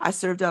school, I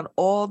served on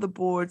all the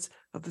boards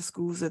of the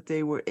schools that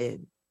they were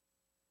in.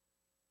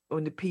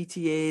 On the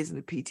PTAs and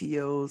the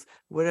PTOs,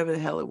 whatever the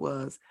hell it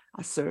was,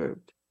 I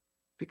served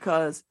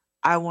because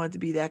I wanted to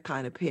be that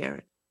kind of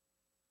parent.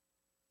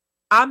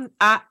 I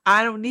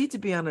don't need to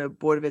be on a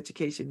board of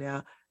education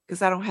now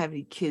because I don't have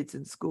any kids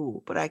in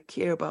school, but I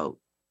care about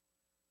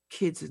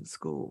kids in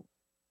school.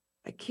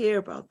 I care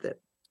about them,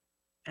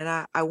 and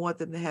I want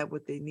them to have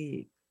what they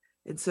need.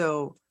 And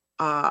so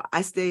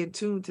I stay in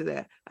tune to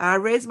that. I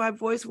raise my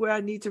voice where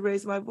I need to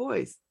raise my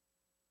voice.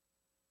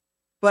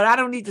 But I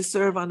don't need to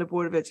serve on the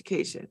Board of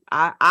Education.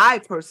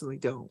 I personally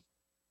don't.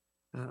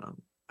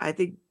 I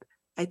think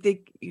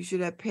you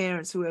should have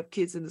parents who have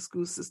kids in the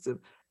school system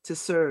to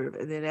serve.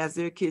 And then as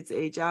their kids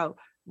age out,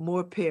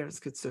 more parents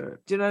could serve.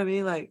 Do you know what I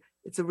mean? Like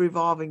it's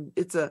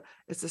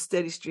a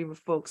steady stream of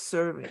folks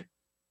serving,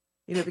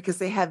 because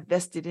they have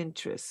vested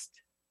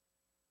interest.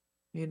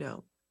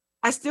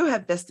 I still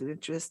have vested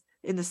interest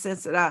in the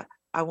sense that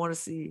I want to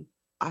see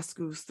our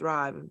schools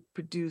thrive and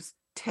produce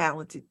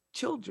talented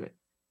children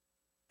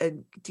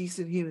and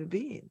decent human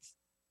beings.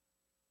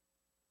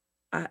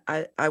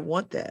 I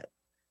want that,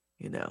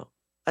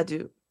 I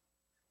do.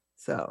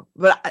 So,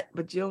 but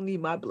you don't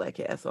need my black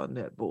ass on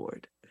that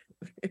board.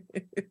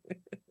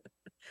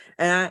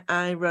 And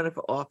I ain't running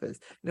for office.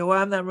 You know why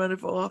I'm not running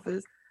for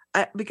office?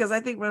 Because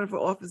I think running for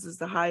office is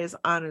the highest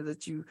honor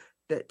that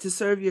to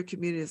serve your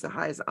community is the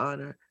highest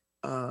honor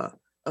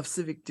of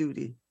civic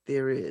duty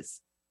there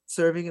is.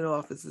 Serving in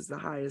office is the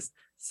highest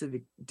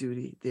civic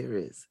duty there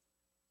is.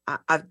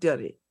 I've done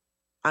it.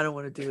 I don't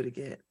want to do it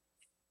again.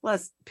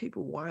 Plus,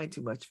 people whine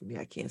too much for me.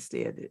 I can't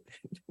stand it.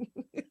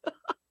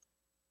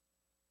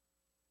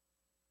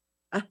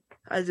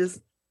 I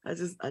just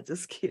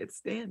can't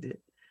stand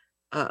it.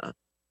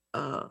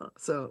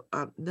 So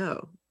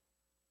no.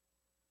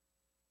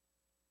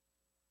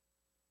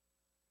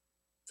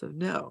 So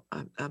no,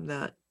 I'm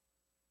not.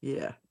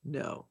 Yeah,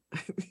 no.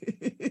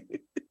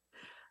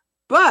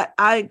 But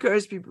I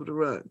encourage people to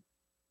run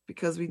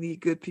because we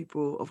need good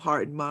people of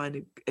heart and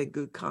mind and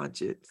good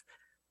conscience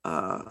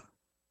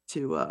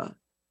to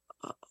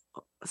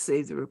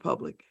save the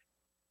republic.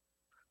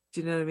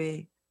 Do you know what I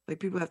mean? Like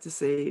people have to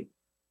save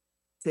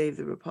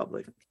the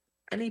republic.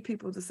 I need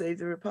people to save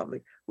the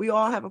republic. We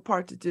all have a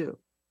part to do.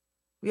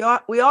 We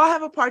all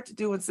have a part to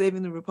do in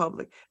saving the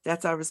republic.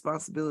 That's our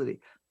responsibility.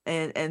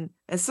 And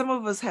some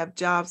of us have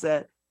jobs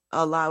that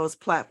allow us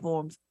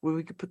platforms where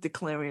we could put the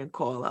clarion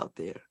call out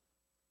there.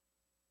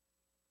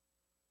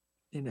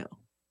 And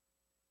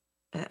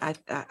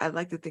I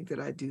like to think that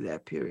I do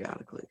that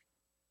periodically.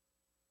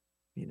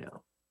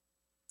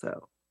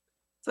 So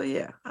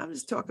yeah, I'm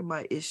just talking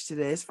my ish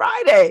today. It's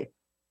Friday.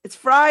 It's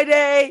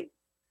Friday.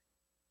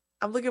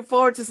 I'm looking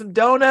forward to some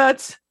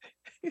donuts.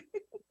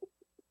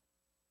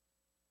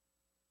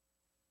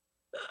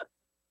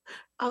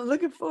 I'm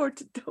looking forward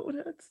to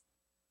donuts.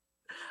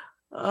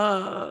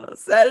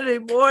 Saturday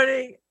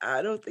morning,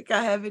 I don't think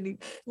I have any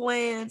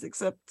plans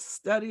except to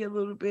study a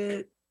little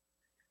bit.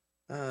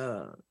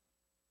 I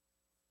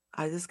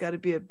just got to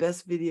be at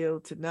Best Video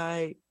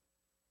tonight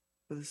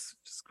for the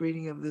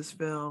screening of this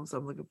film, so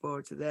I'm looking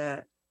forward to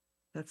that.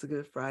 That's a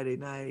good Friday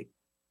night.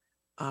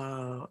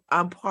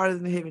 I'm part of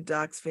the New Haven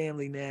Docs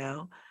family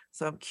now,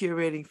 so I'm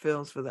curating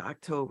films for the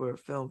October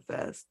Film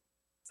Fest.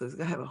 So it's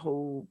gonna have a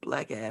whole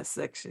black ass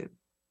section.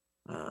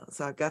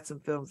 So I've got some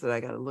films that I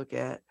got to look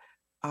at.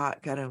 I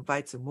got to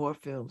invite some more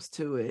films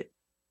to it,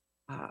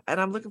 and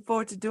I'm looking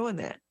forward to doing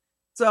that.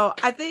 So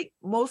I think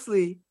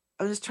mostly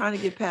I'm just trying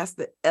to get past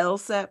the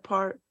LSAT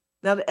part.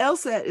 Now the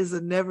LSAT is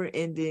a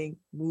never-ending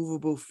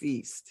movable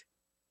feast.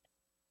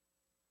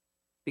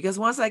 Because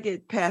once I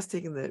get past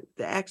taking the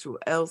actual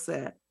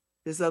LSAT,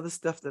 there's other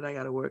stuff that I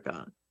got to work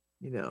on,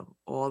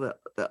 all the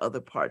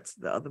other parts,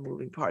 the other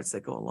moving parts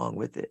that go along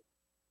with it.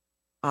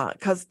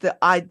 Because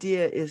the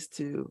idea is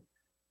to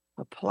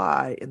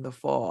apply in the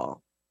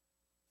fall.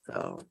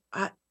 So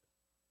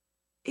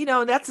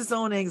that's its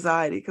own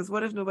anxiety, because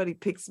what if nobody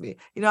picks me?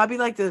 I'd be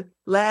like the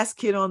last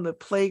kid on the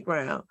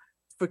playground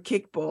for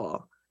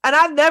kickball. And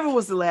I never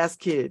was the last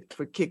kid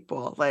for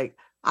kickball. Like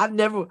I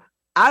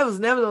was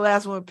never the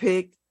last one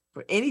picked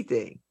for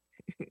anything.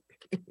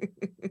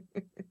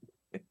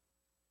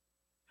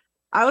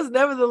 I was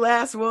never the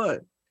last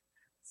one.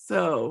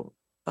 So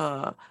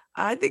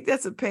I think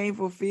that's a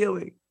painful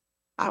feeling.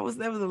 I was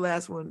never the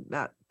last one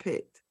not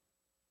picked.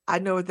 I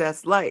know what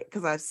that's like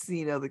because I've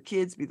seen other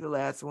kids be the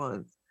last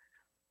ones,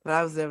 but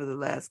I was never the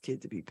last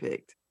kid to be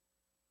picked.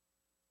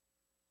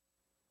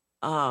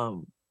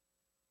 So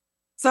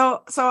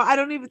I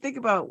don't even think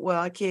about,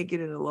 well, I can't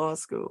get into law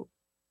school.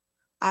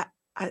 I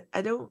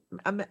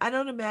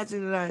don't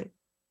imagine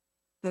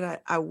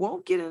that I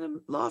won't get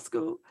into law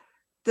school.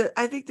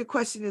 I think the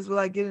question is, will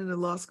I get into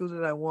law school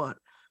that I want?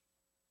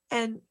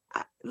 And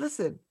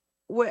listen,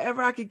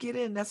 wherever I could get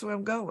in, that's where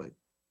I'm going.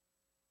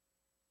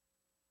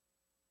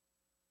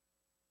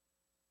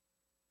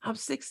 I'm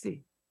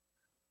 60.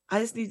 I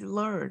just need to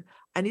learn.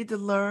 I need to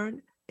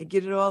learn and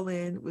get it all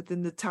in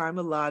within the time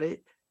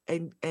allotted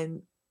and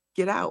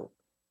get out.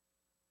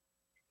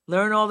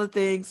 Learn all the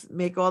things,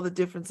 make all the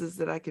differences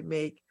that I can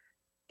make,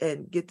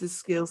 and get the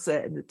skill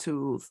set and the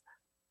tools,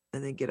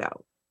 and then get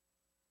out.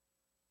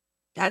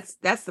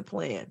 That's the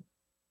plan.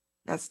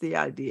 That's the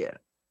idea.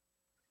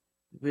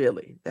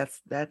 Really,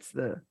 that's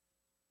the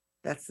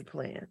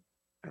plan.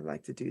 I'd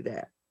like to do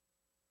that.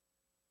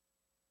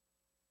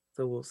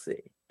 So we'll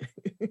see.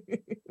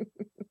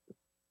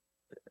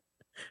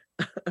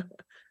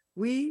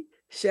 We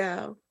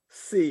shall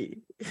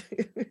see.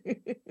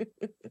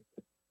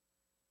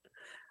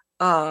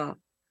 And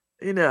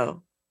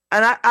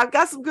I've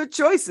got some good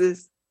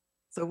choices.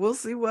 So we'll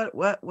see what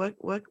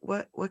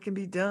can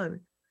be done.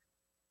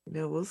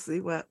 We'll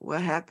see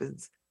what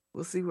happens.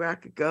 We'll see where I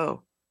could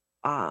go.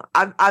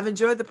 I've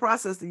enjoyed the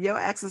process, the Yale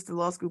Access to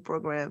Law School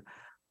program.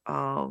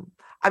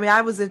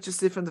 I was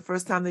interested from the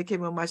first time they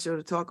came on my show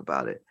to talk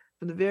about it.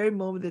 From the very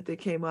moment that they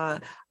came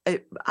on,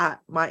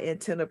 my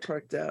antenna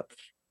perked up.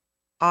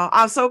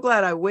 I'm so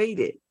glad I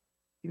waited,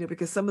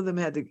 because some of them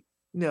had to,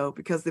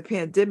 because the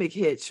pandemic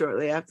hit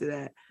shortly after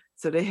that.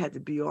 So they had to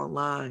be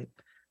online.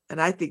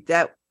 And I think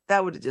that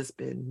would have just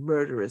been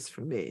murderous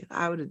for me.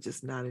 I would have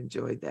just not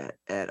enjoyed that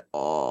at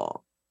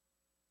all.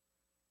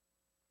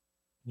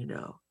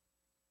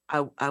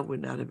 I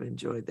would not have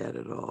enjoyed that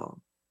at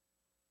all.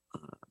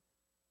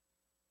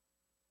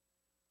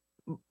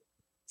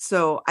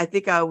 So I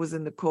think I was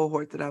in the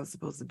cohort that I was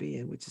supposed to be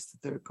in, which is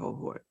the third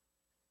cohort.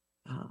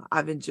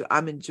 I'm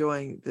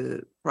enjoying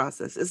the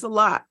process. It's a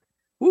lot.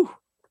 Whew.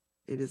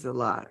 It is a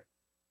lot.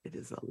 It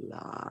is a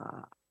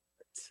lot.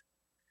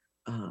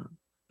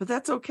 But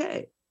that's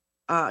okay.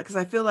 Because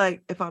I feel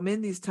like if I'm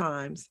in these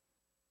times,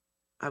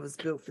 I was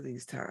built for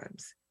these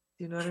times.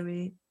 You know what I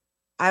mean?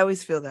 I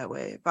always feel that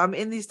way. If I'm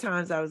in these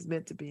times, I was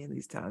meant to be in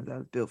these times. I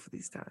was built for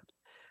these times.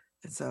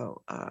 And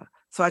so I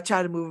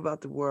try to move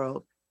about the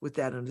world with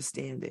that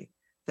understanding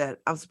that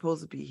I'm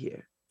supposed to be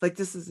here. Like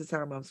this is the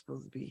time I'm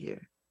supposed to be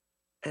here.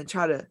 And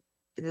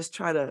just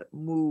try to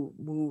move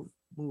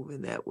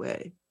in that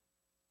way.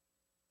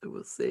 So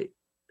we'll see.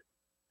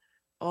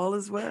 All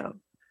is well.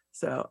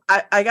 So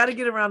I got to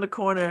get around the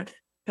corner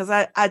because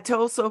I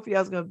told Sophie I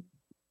was going to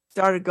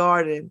start a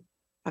garden.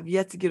 I've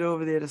yet to get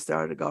over there to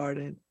start a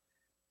garden.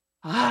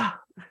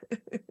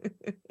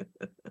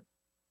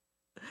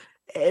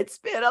 It's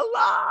been a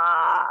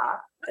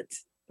lot.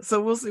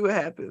 So we'll see what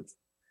happens.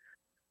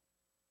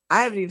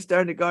 I haven't even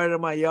started a garden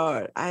on my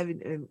yard. I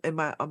haven't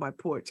on my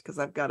porch because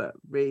I've got a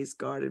raised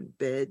garden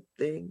bed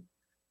thing.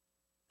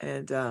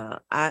 And I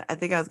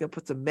think I was gonna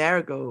put some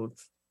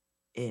marigolds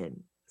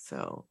in.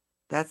 So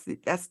that's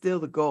still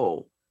the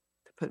goal,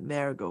 to put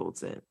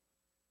marigolds in.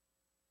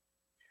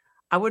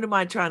 I wouldn't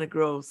mind trying to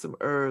grow some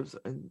herbs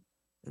and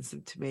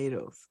some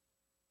tomatoes.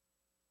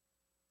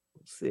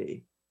 We'll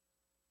see.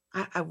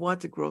 I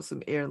want to grow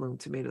some heirloom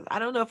tomatoes. I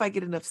don't know if I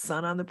get enough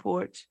sun on the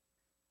porch.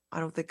 I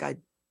don't think I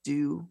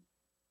do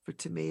for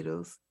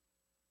tomatoes.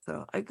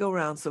 So I go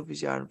around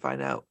Sophie's yard and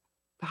find out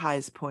the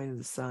highest point of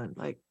the sun.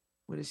 Like,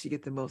 when does she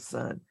get the most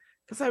sun?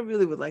 Because I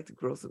really would like to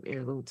grow some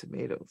heirloom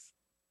tomatoes.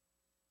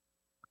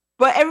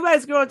 But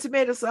everybody's growing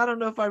tomatoes, so I don't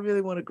know if I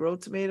really want to grow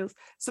tomatoes.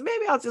 So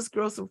maybe I'll just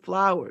grow some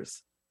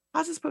flowers.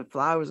 I'll just put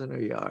flowers in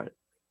her yard.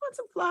 Want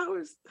some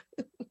flowers?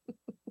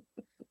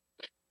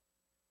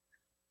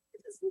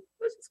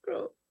 Let's just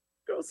grow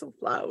some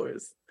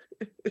flowers.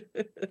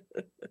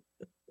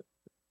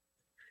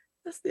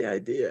 That's the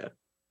idea.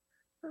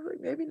 I'm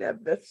like, maybe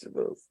not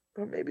vegetables,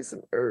 or maybe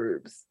some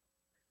herbs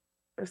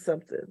or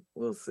something.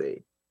 We'll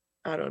see.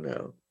 I don't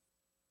know.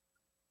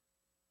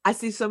 I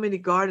see so many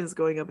gardens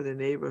going up in the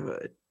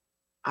neighborhood.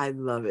 I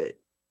love it.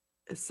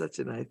 It's such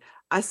a nice.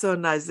 I saw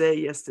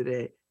Nizay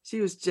yesterday. She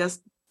was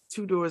just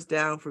 2 doors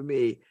down from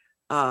me,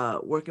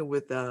 working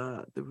with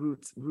the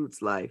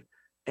Roots Life,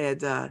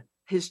 and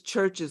his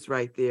church is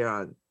right there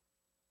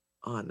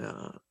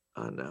on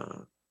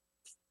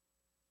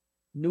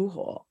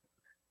Newhall.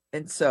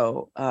 And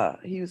so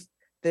his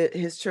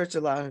church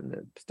allowed him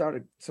to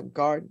start some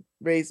garden,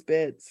 raised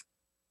beds.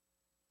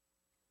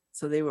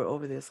 So they were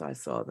over there, so I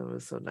saw them. It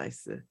was so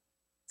nice to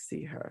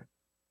see her.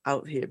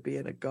 out here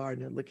being a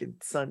gardener, looking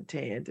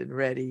suntanned and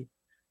ready.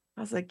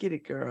 I was like, get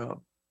it,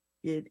 girl.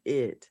 Get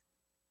it.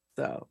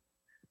 So,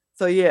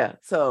 yeah.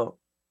 So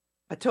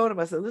I told him,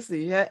 I said,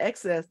 listen, you have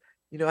excess,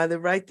 I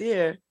live right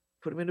there.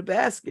 Put them in a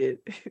basket.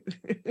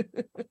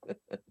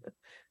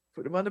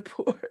 Put them on the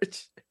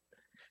porch.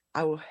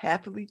 I will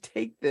happily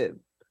take them.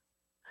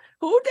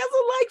 Who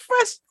doesn't like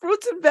fresh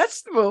fruits and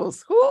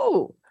vegetables?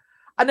 Who?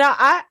 Now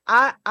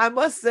I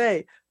must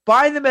say,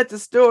 buying them at the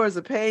store is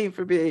a pain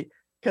for me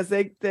because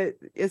they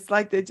it's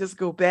like they just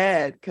go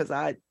bad because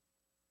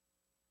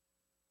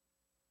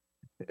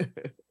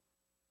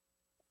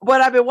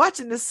but I've been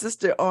watching this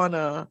sister on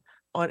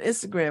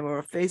Instagram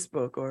or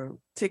Facebook or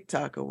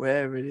TikTok or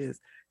wherever it is,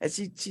 and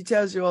she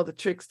tells you all the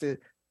tricks to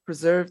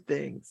preserve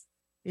things.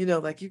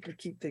 Like you could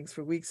keep things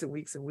for weeks and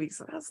weeks and weeks.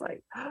 And I was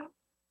like,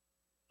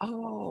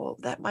 oh,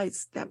 that might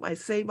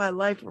save my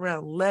life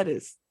around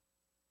lettuce.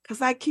 Because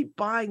I keep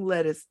buying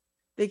lettuce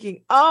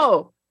thinking,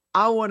 oh,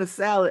 I want a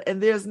salad. And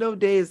there's no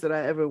days that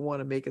I ever want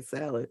to make a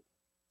salad.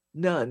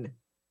 None.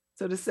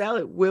 So the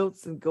salad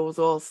wilts and goes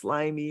all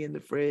slimy in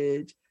the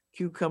fridge.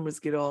 Cucumbers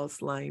get all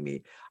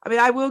slimy. I mean,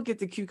 I will get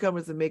the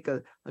cucumbers and make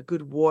a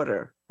good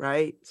water,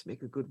 right? To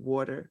make a good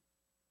water.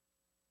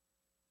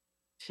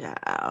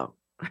 Ciao.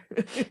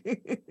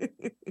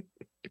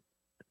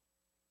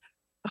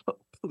 Oh,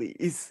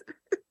 please.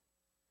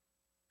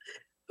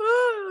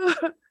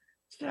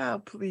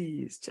 Child,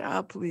 please.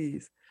 Child,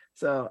 please.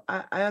 So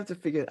I have to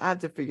figure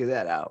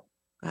that out.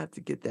 I have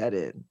to get that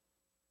in.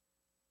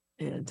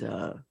 And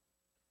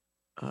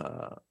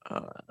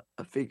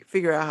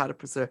figure out how to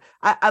preserve.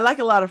 I like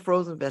a lot of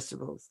frozen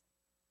vegetables.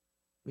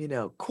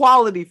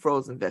 Quality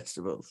frozen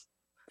vegetables.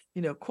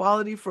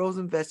 Quality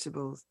frozen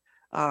vegetables.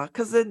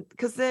 Because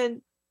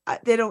then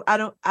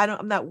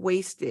I'm not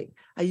wasting.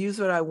 I use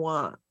what I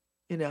want.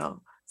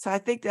 So I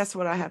think that's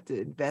what I have to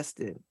invest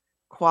in.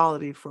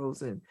 Quality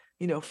frozen.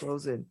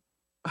 Frozen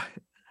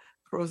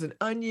frozen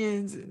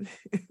onions and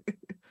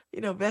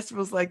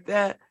vegetables like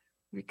that,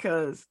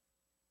 because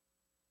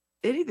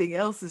anything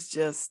else is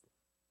just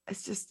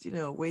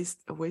a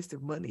waste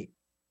of money.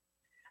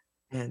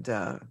 And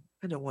I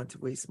don't want to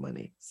waste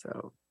money.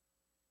 So,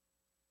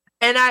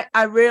 and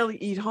I rarely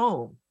eat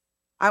home.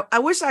 I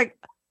wish I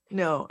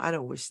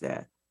don't wish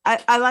that.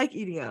 I like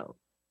eating out.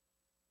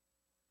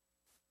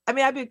 I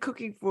mean, I've been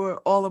cooking for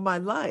all of my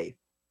life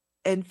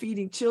and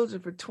feeding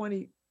children for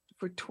 20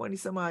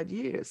 some odd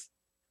years.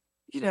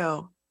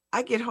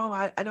 I get home,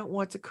 I don't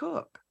want to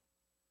cook.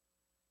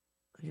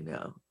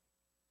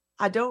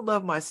 I don't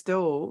love my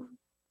stove.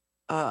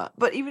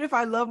 But even if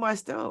I love my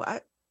stove,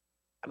 I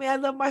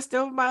love my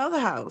stove in my other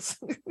house.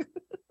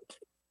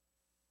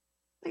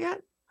 Like I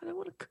don't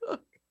want to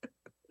cook.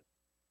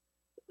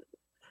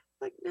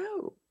 Like,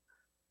 no.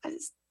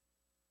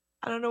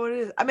 I don't know what it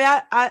is. I mean,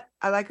 I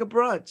like a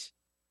brunch.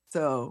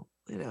 So,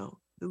 the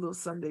little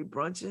Sunday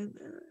brunching,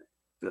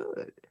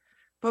 good.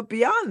 But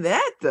beyond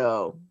that,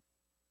 though,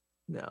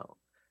 no.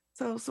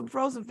 So some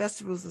frozen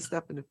vegetables and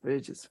stuff in the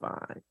fridge is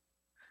fine.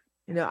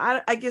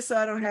 I guess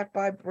I don't have to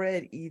buy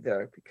bread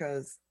either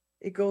because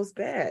it goes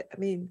bad. I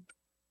mean,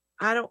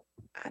 I don't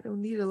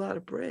need a lot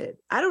of bread.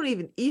 I don't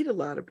even eat a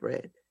lot of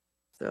bread.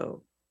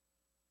 So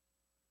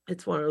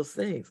it's one of those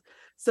things.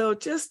 So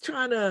just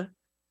trying to,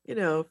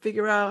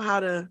 figure out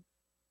how to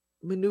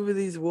maneuver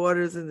these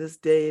waters in this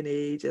day and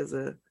age as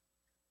a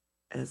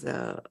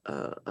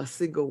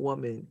single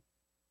woman.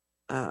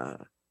 I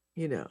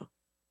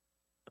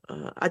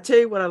tell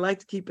you what I like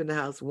to keep in the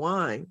house: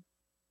 wine.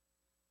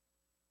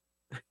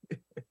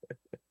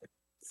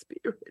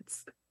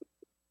 Spirits.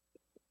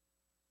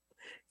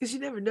 Because you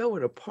never know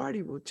when a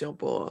party will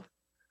jump off,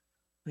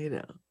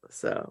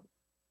 so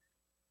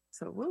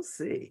we'll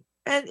see.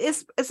 And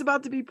it's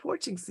about to be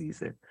porching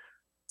season.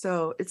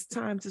 So it's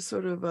time to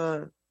sort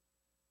of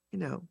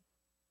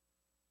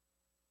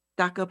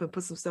stock up and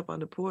put some stuff on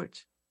the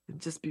porch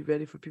and just be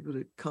ready for people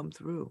to come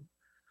through.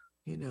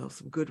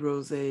 Some good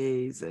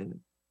rosés and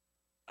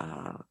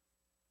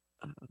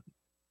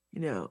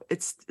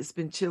it's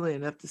been chilly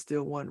enough to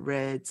still want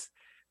reds,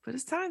 but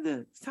it's time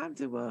to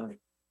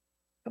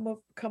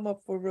come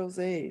up for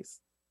rosés.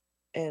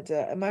 And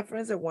my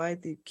friends at Wine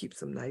Thief keep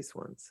some nice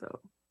ones, so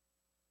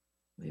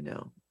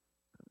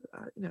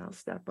I'll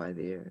stop by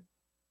there,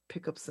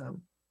 pick up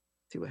some,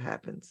 see what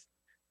happens.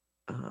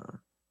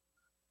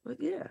 But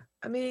yeah,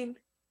 I mean,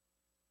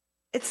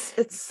 it's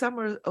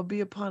summer will be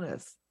upon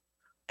us,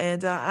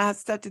 and I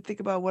start to think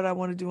about what I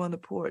want to do on the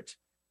porch.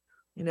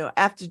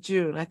 After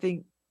June, I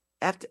think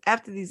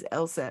after these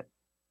LSAT,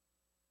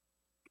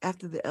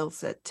 after the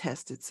LSAT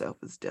test itself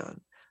is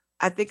done,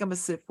 I think I'm gonna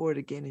sit for it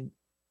again in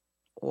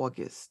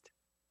August.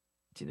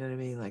 Do you know what I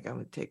mean? Like, I'm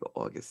gonna take an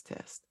August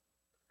test.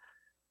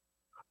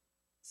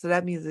 So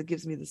that means it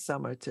gives me the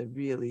summer to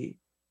really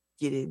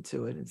get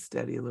into it and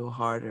study a little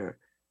harder,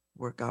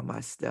 work on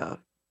my stuff,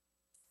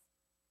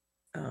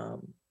 that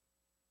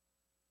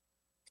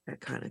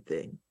kind of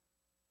thing.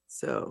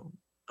 So,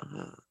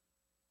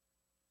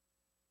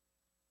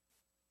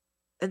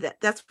 and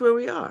that's where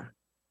we are.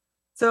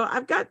 So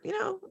I've got,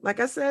 like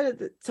I said at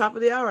the top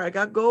of the hour, I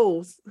got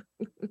goals.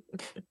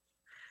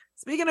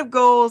 Speaking of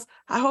goals,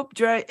 I hope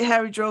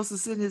Harry Dross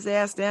is sitting his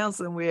ass down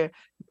somewhere,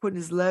 putting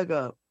his leg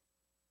up.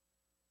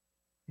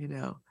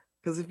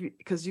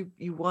 Because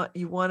you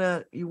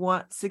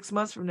want 6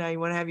 months from now,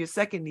 you want to have your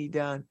second knee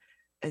done,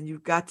 and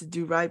you've got to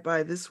do right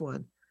by this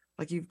one.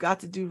 Like, you've got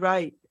to do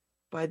right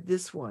by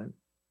this one.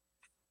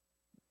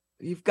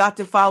 You've got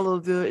to follow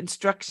the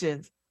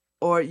instructions,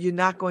 or you're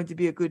not going to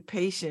be a good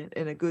patient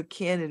and a good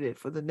candidate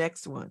for the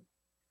next one.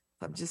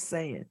 I'm just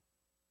saying.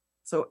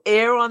 So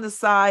err on the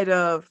side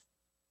of,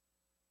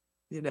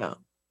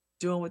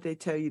 doing what they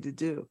tell you to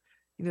do.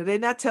 They're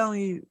not telling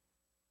you,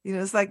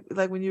 it's like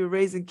when you were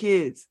raising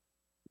kids,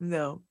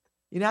 you're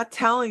not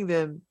telling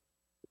them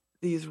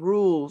these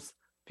rules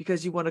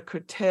because you want to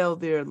curtail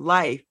their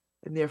life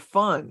and their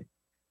fun.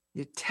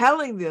 You're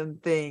telling them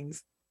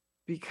things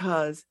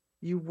because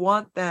you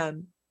want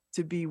them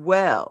to be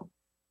well.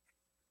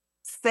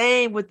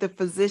 Same with the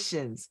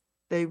physicians.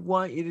 They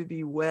want you to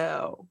be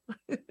well.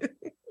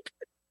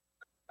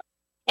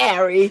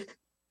 Harry,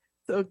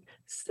 so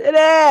sit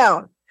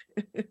down.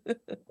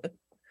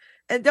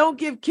 And don't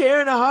give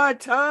Karen a hard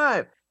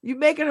time. You're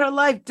making her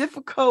life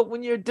difficult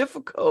when you're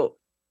difficult.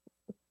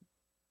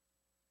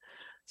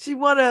 She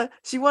wanna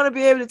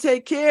be able to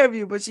take care of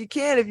you, but she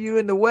can't if you're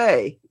in the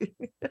way.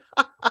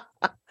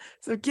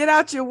 So get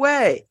out your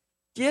way.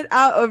 Get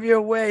out of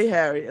your way,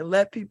 Harry, and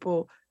let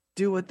people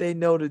do what they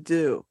know to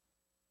do,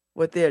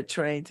 what they're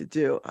trained to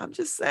do. I'm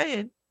just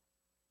saying.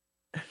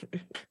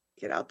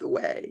 Get out the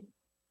way.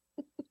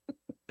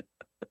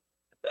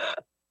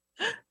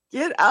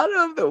 Get out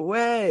of the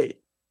way.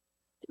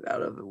 Get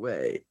out of the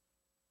way.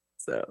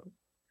 So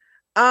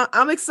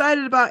I'm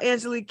excited about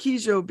Angelique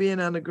Kidjo being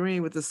on the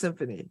green with the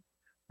symphony.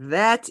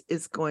 That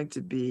is going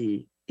to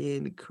be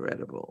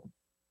incredible.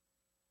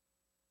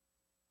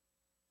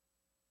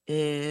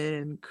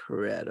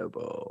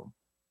 Incredible.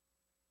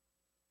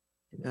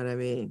 You know what I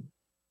mean?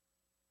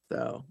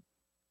 So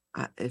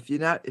if you're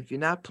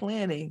not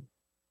planning,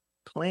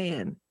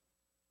 plan.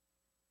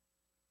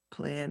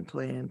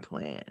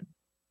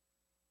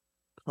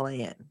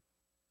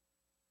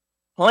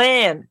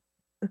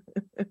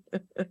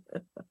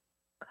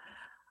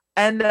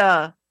 And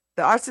the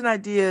Arts and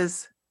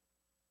Ideas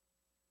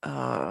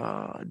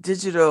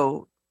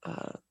digital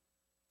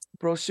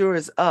brochure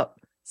is up,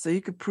 so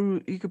you could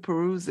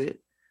peruse it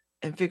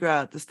and figure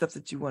out the stuff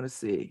that you want to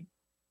see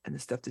and the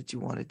stuff that you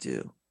want to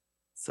do.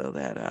 So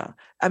that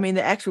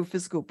the actual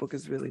physical book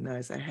is really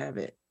nice. I have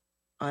it.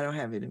 I don't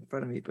have it in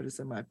front of me, but it's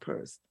in my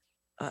purse.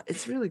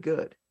 It's really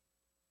good.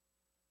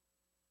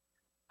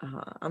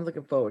 I'm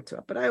looking forward to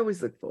it, but I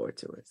always look forward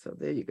to it. So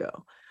there you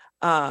go.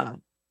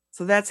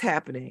 So that's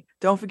happening.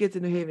 Don't forget the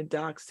New Haven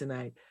Docs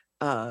tonight.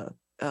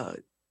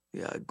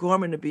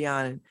 Gorman will be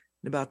on in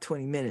about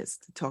 20 minutes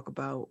to talk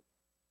about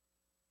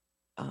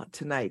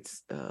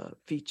tonight's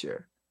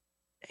feature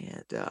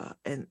and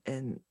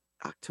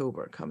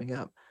October coming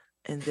up.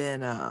 And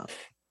then the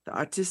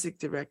artistic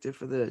director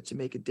for the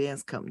Jamaica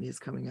Dance Company is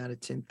coming out at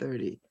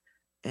 10:30.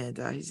 And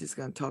he's just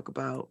going to talk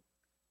about,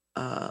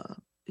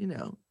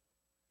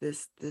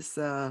 this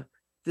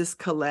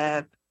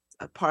collab,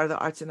 part of the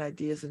Arts and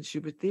Ideas in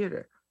Schubert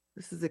Theater.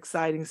 This is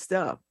exciting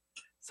stuff.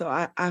 So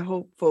I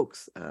hope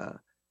folks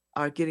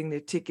are getting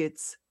their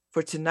tickets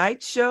for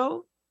tonight's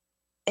show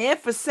and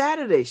for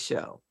Saturday's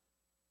show.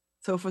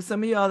 So for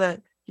some of y'all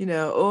that,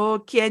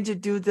 can't you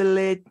do the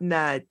late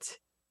night?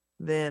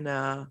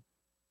 Then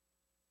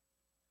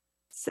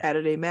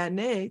Saturday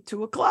matinee,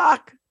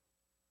 2:00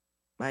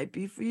 might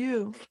be for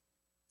you.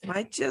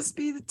 Might just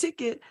be the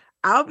ticket.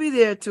 I'll be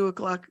there at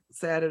 2:00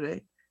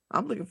 Saturday.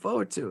 I'm looking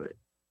forward to it.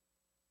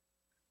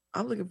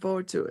 So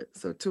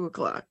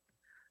 2:00.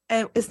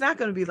 And it's not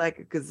going to be like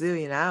a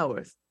gazillion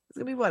hours. It's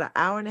going to be, an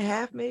hour and a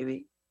half,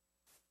 maybe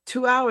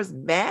 2 hours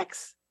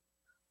max,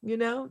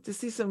 to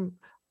see some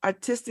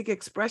artistic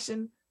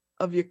expression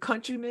of your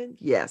countrymen.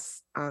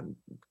 Yes,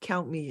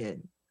 count me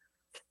in.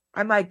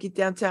 I might get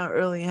downtown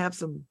early and have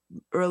some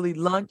early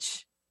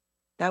lunch.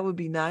 That would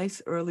be nice,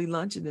 early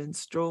lunch, and then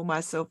stroll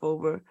myself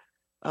over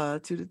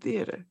to the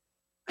theater.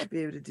 I'd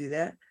be able to do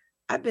that.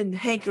 I've been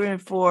hankering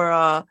for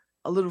a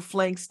little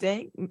flank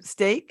steak.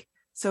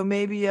 So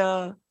maybe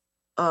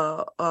South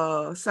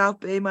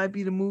Bay might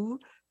be the move,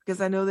 because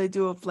I know they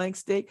do a flank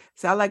steak.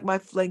 So I like my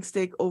flank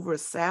steak over a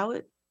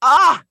salad.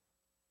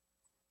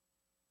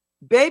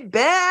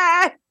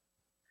 Baby!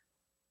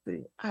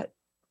 See,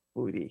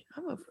 foodie.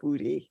 I'm a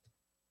foodie.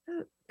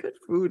 Good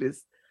food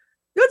is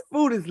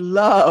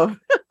love.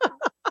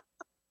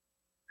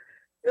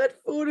 Good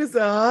food is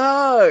a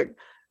hug.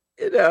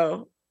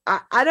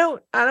 I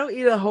don't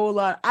eat a whole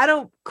lot. I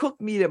don't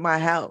cook meat at my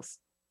house.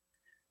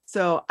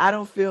 So I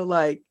don't feel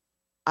like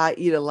I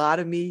eat a lot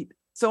of meat.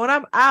 So when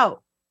I'm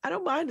out, I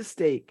don't mind a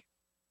steak,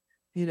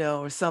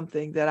 or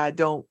something that I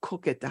don't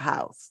cook at the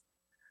house.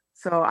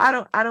 So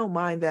I don't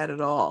mind that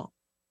at all.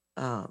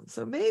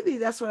 So maybe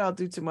that's what I'll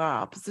do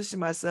tomorrow. I'll position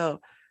myself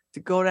to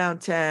go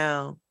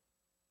downtown,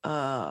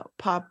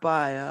 pop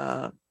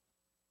by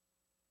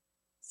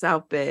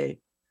South Bay,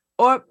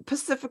 or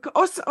Pacifica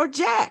or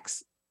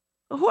Jack's,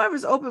 or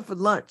whoever's open for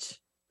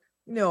lunch,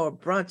 or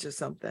brunch or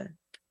something.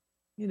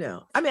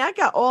 I mean, I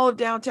got all of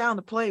downtown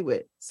to play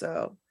with.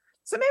 So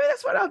maybe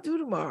that's what I'll do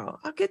tomorrow.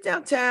 I'll get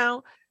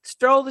downtown,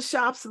 stroll the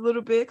shops a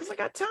little bit because I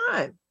got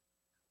time,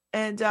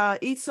 and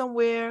eat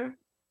somewhere,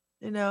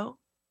 and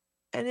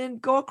then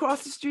go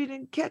across the street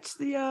and catch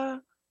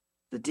the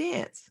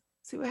dance,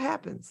 see what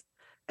happens.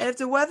 And if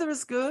the weather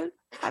is good,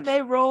 I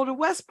may roll to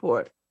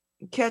Westport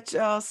and catch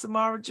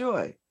Samara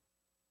Joy.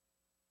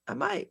 I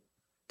might.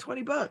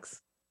 $20.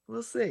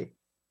 We'll see.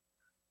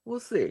 We'll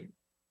see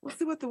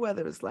what the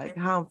weather is like,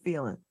 how I'm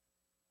feeling.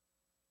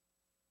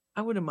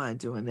 I wouldn't mind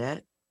doing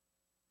that.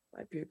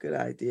 Might be a good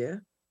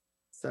idea.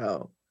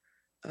 So,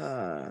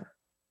 that's,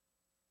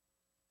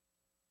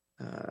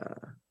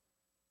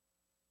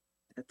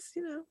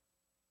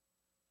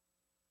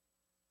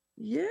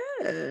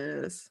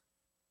 yes.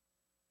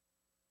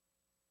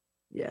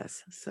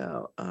 Yes.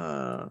 So,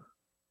 so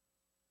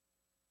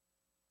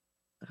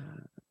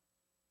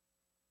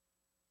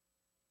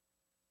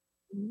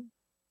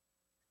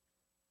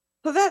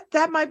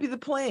that might be the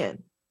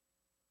plan.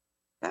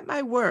 That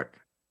might work.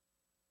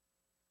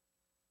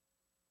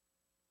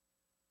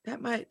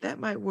 That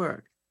might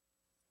work.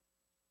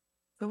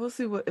 So we'll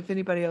see if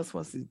anybody else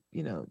wants to,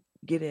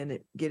 get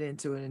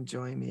into it and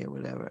join me or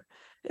whatever.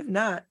 If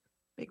not,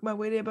 make my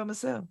way there by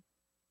myself.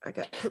 I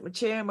got to put my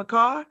chair in my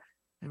car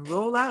and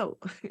roll out.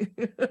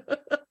 And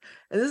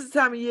this is the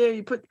time of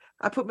year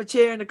I put my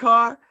chair in the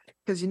car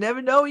because you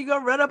never know you're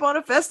gonna run up on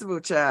a festival,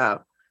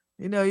 child.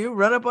 You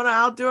run up on an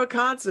outdoor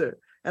concert.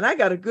 And I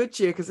got a good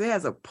chair because it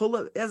has it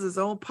has its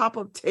own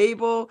pop-up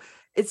table.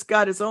 It's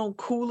got its own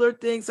cooler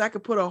thing, so I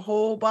could put a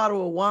whole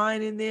bottle of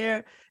wine in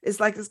there. It's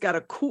like it's got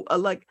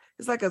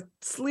it's like a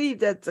sleeve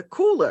that's a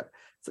cooler.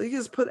 So you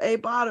just put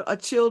a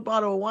chilled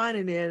bottle of wine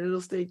in there and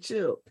it'll stay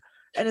chilled.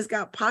 And it's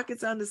got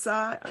pockets on the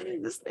side. I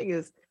mean, this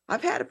thing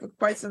I've had it for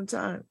quite some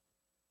time.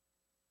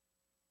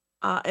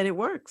 And it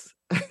works.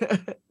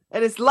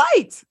 And it's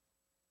light.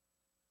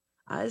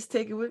 I just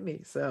take it with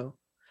me. So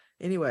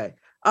anyway,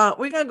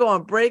 we're going to go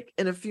on break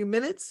in a few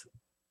minutes.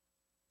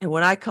 And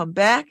when I come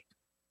back,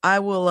 I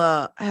will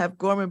have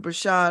Gorman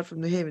Brashad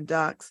from the Haven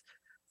Docks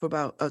for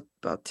about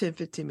 10,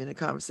 15-minute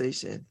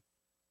conversation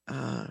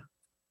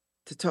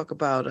to talk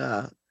about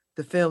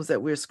the films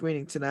that we're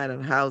screening tonight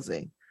on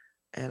housing.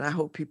 And I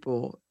hope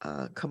people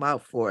come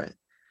out for it.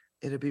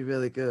 It'll be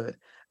really good.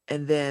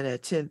 And then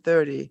at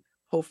 10:30,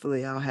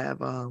 hopefully I'll have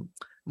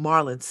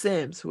Marlon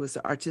Sims, who is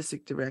the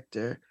artistic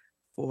director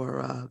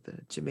for the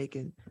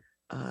Jamaican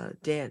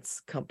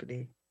dance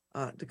company,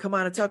 to come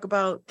on and talk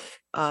about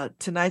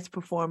tonight's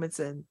performance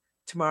and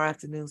tomorrow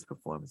afternoon's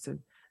performance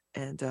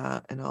and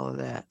all of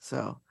that.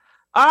 So,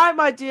 all right,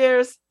 my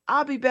dears,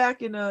 I'll be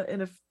back in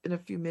a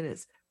few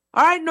minutes.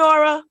 All right,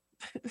 Nora.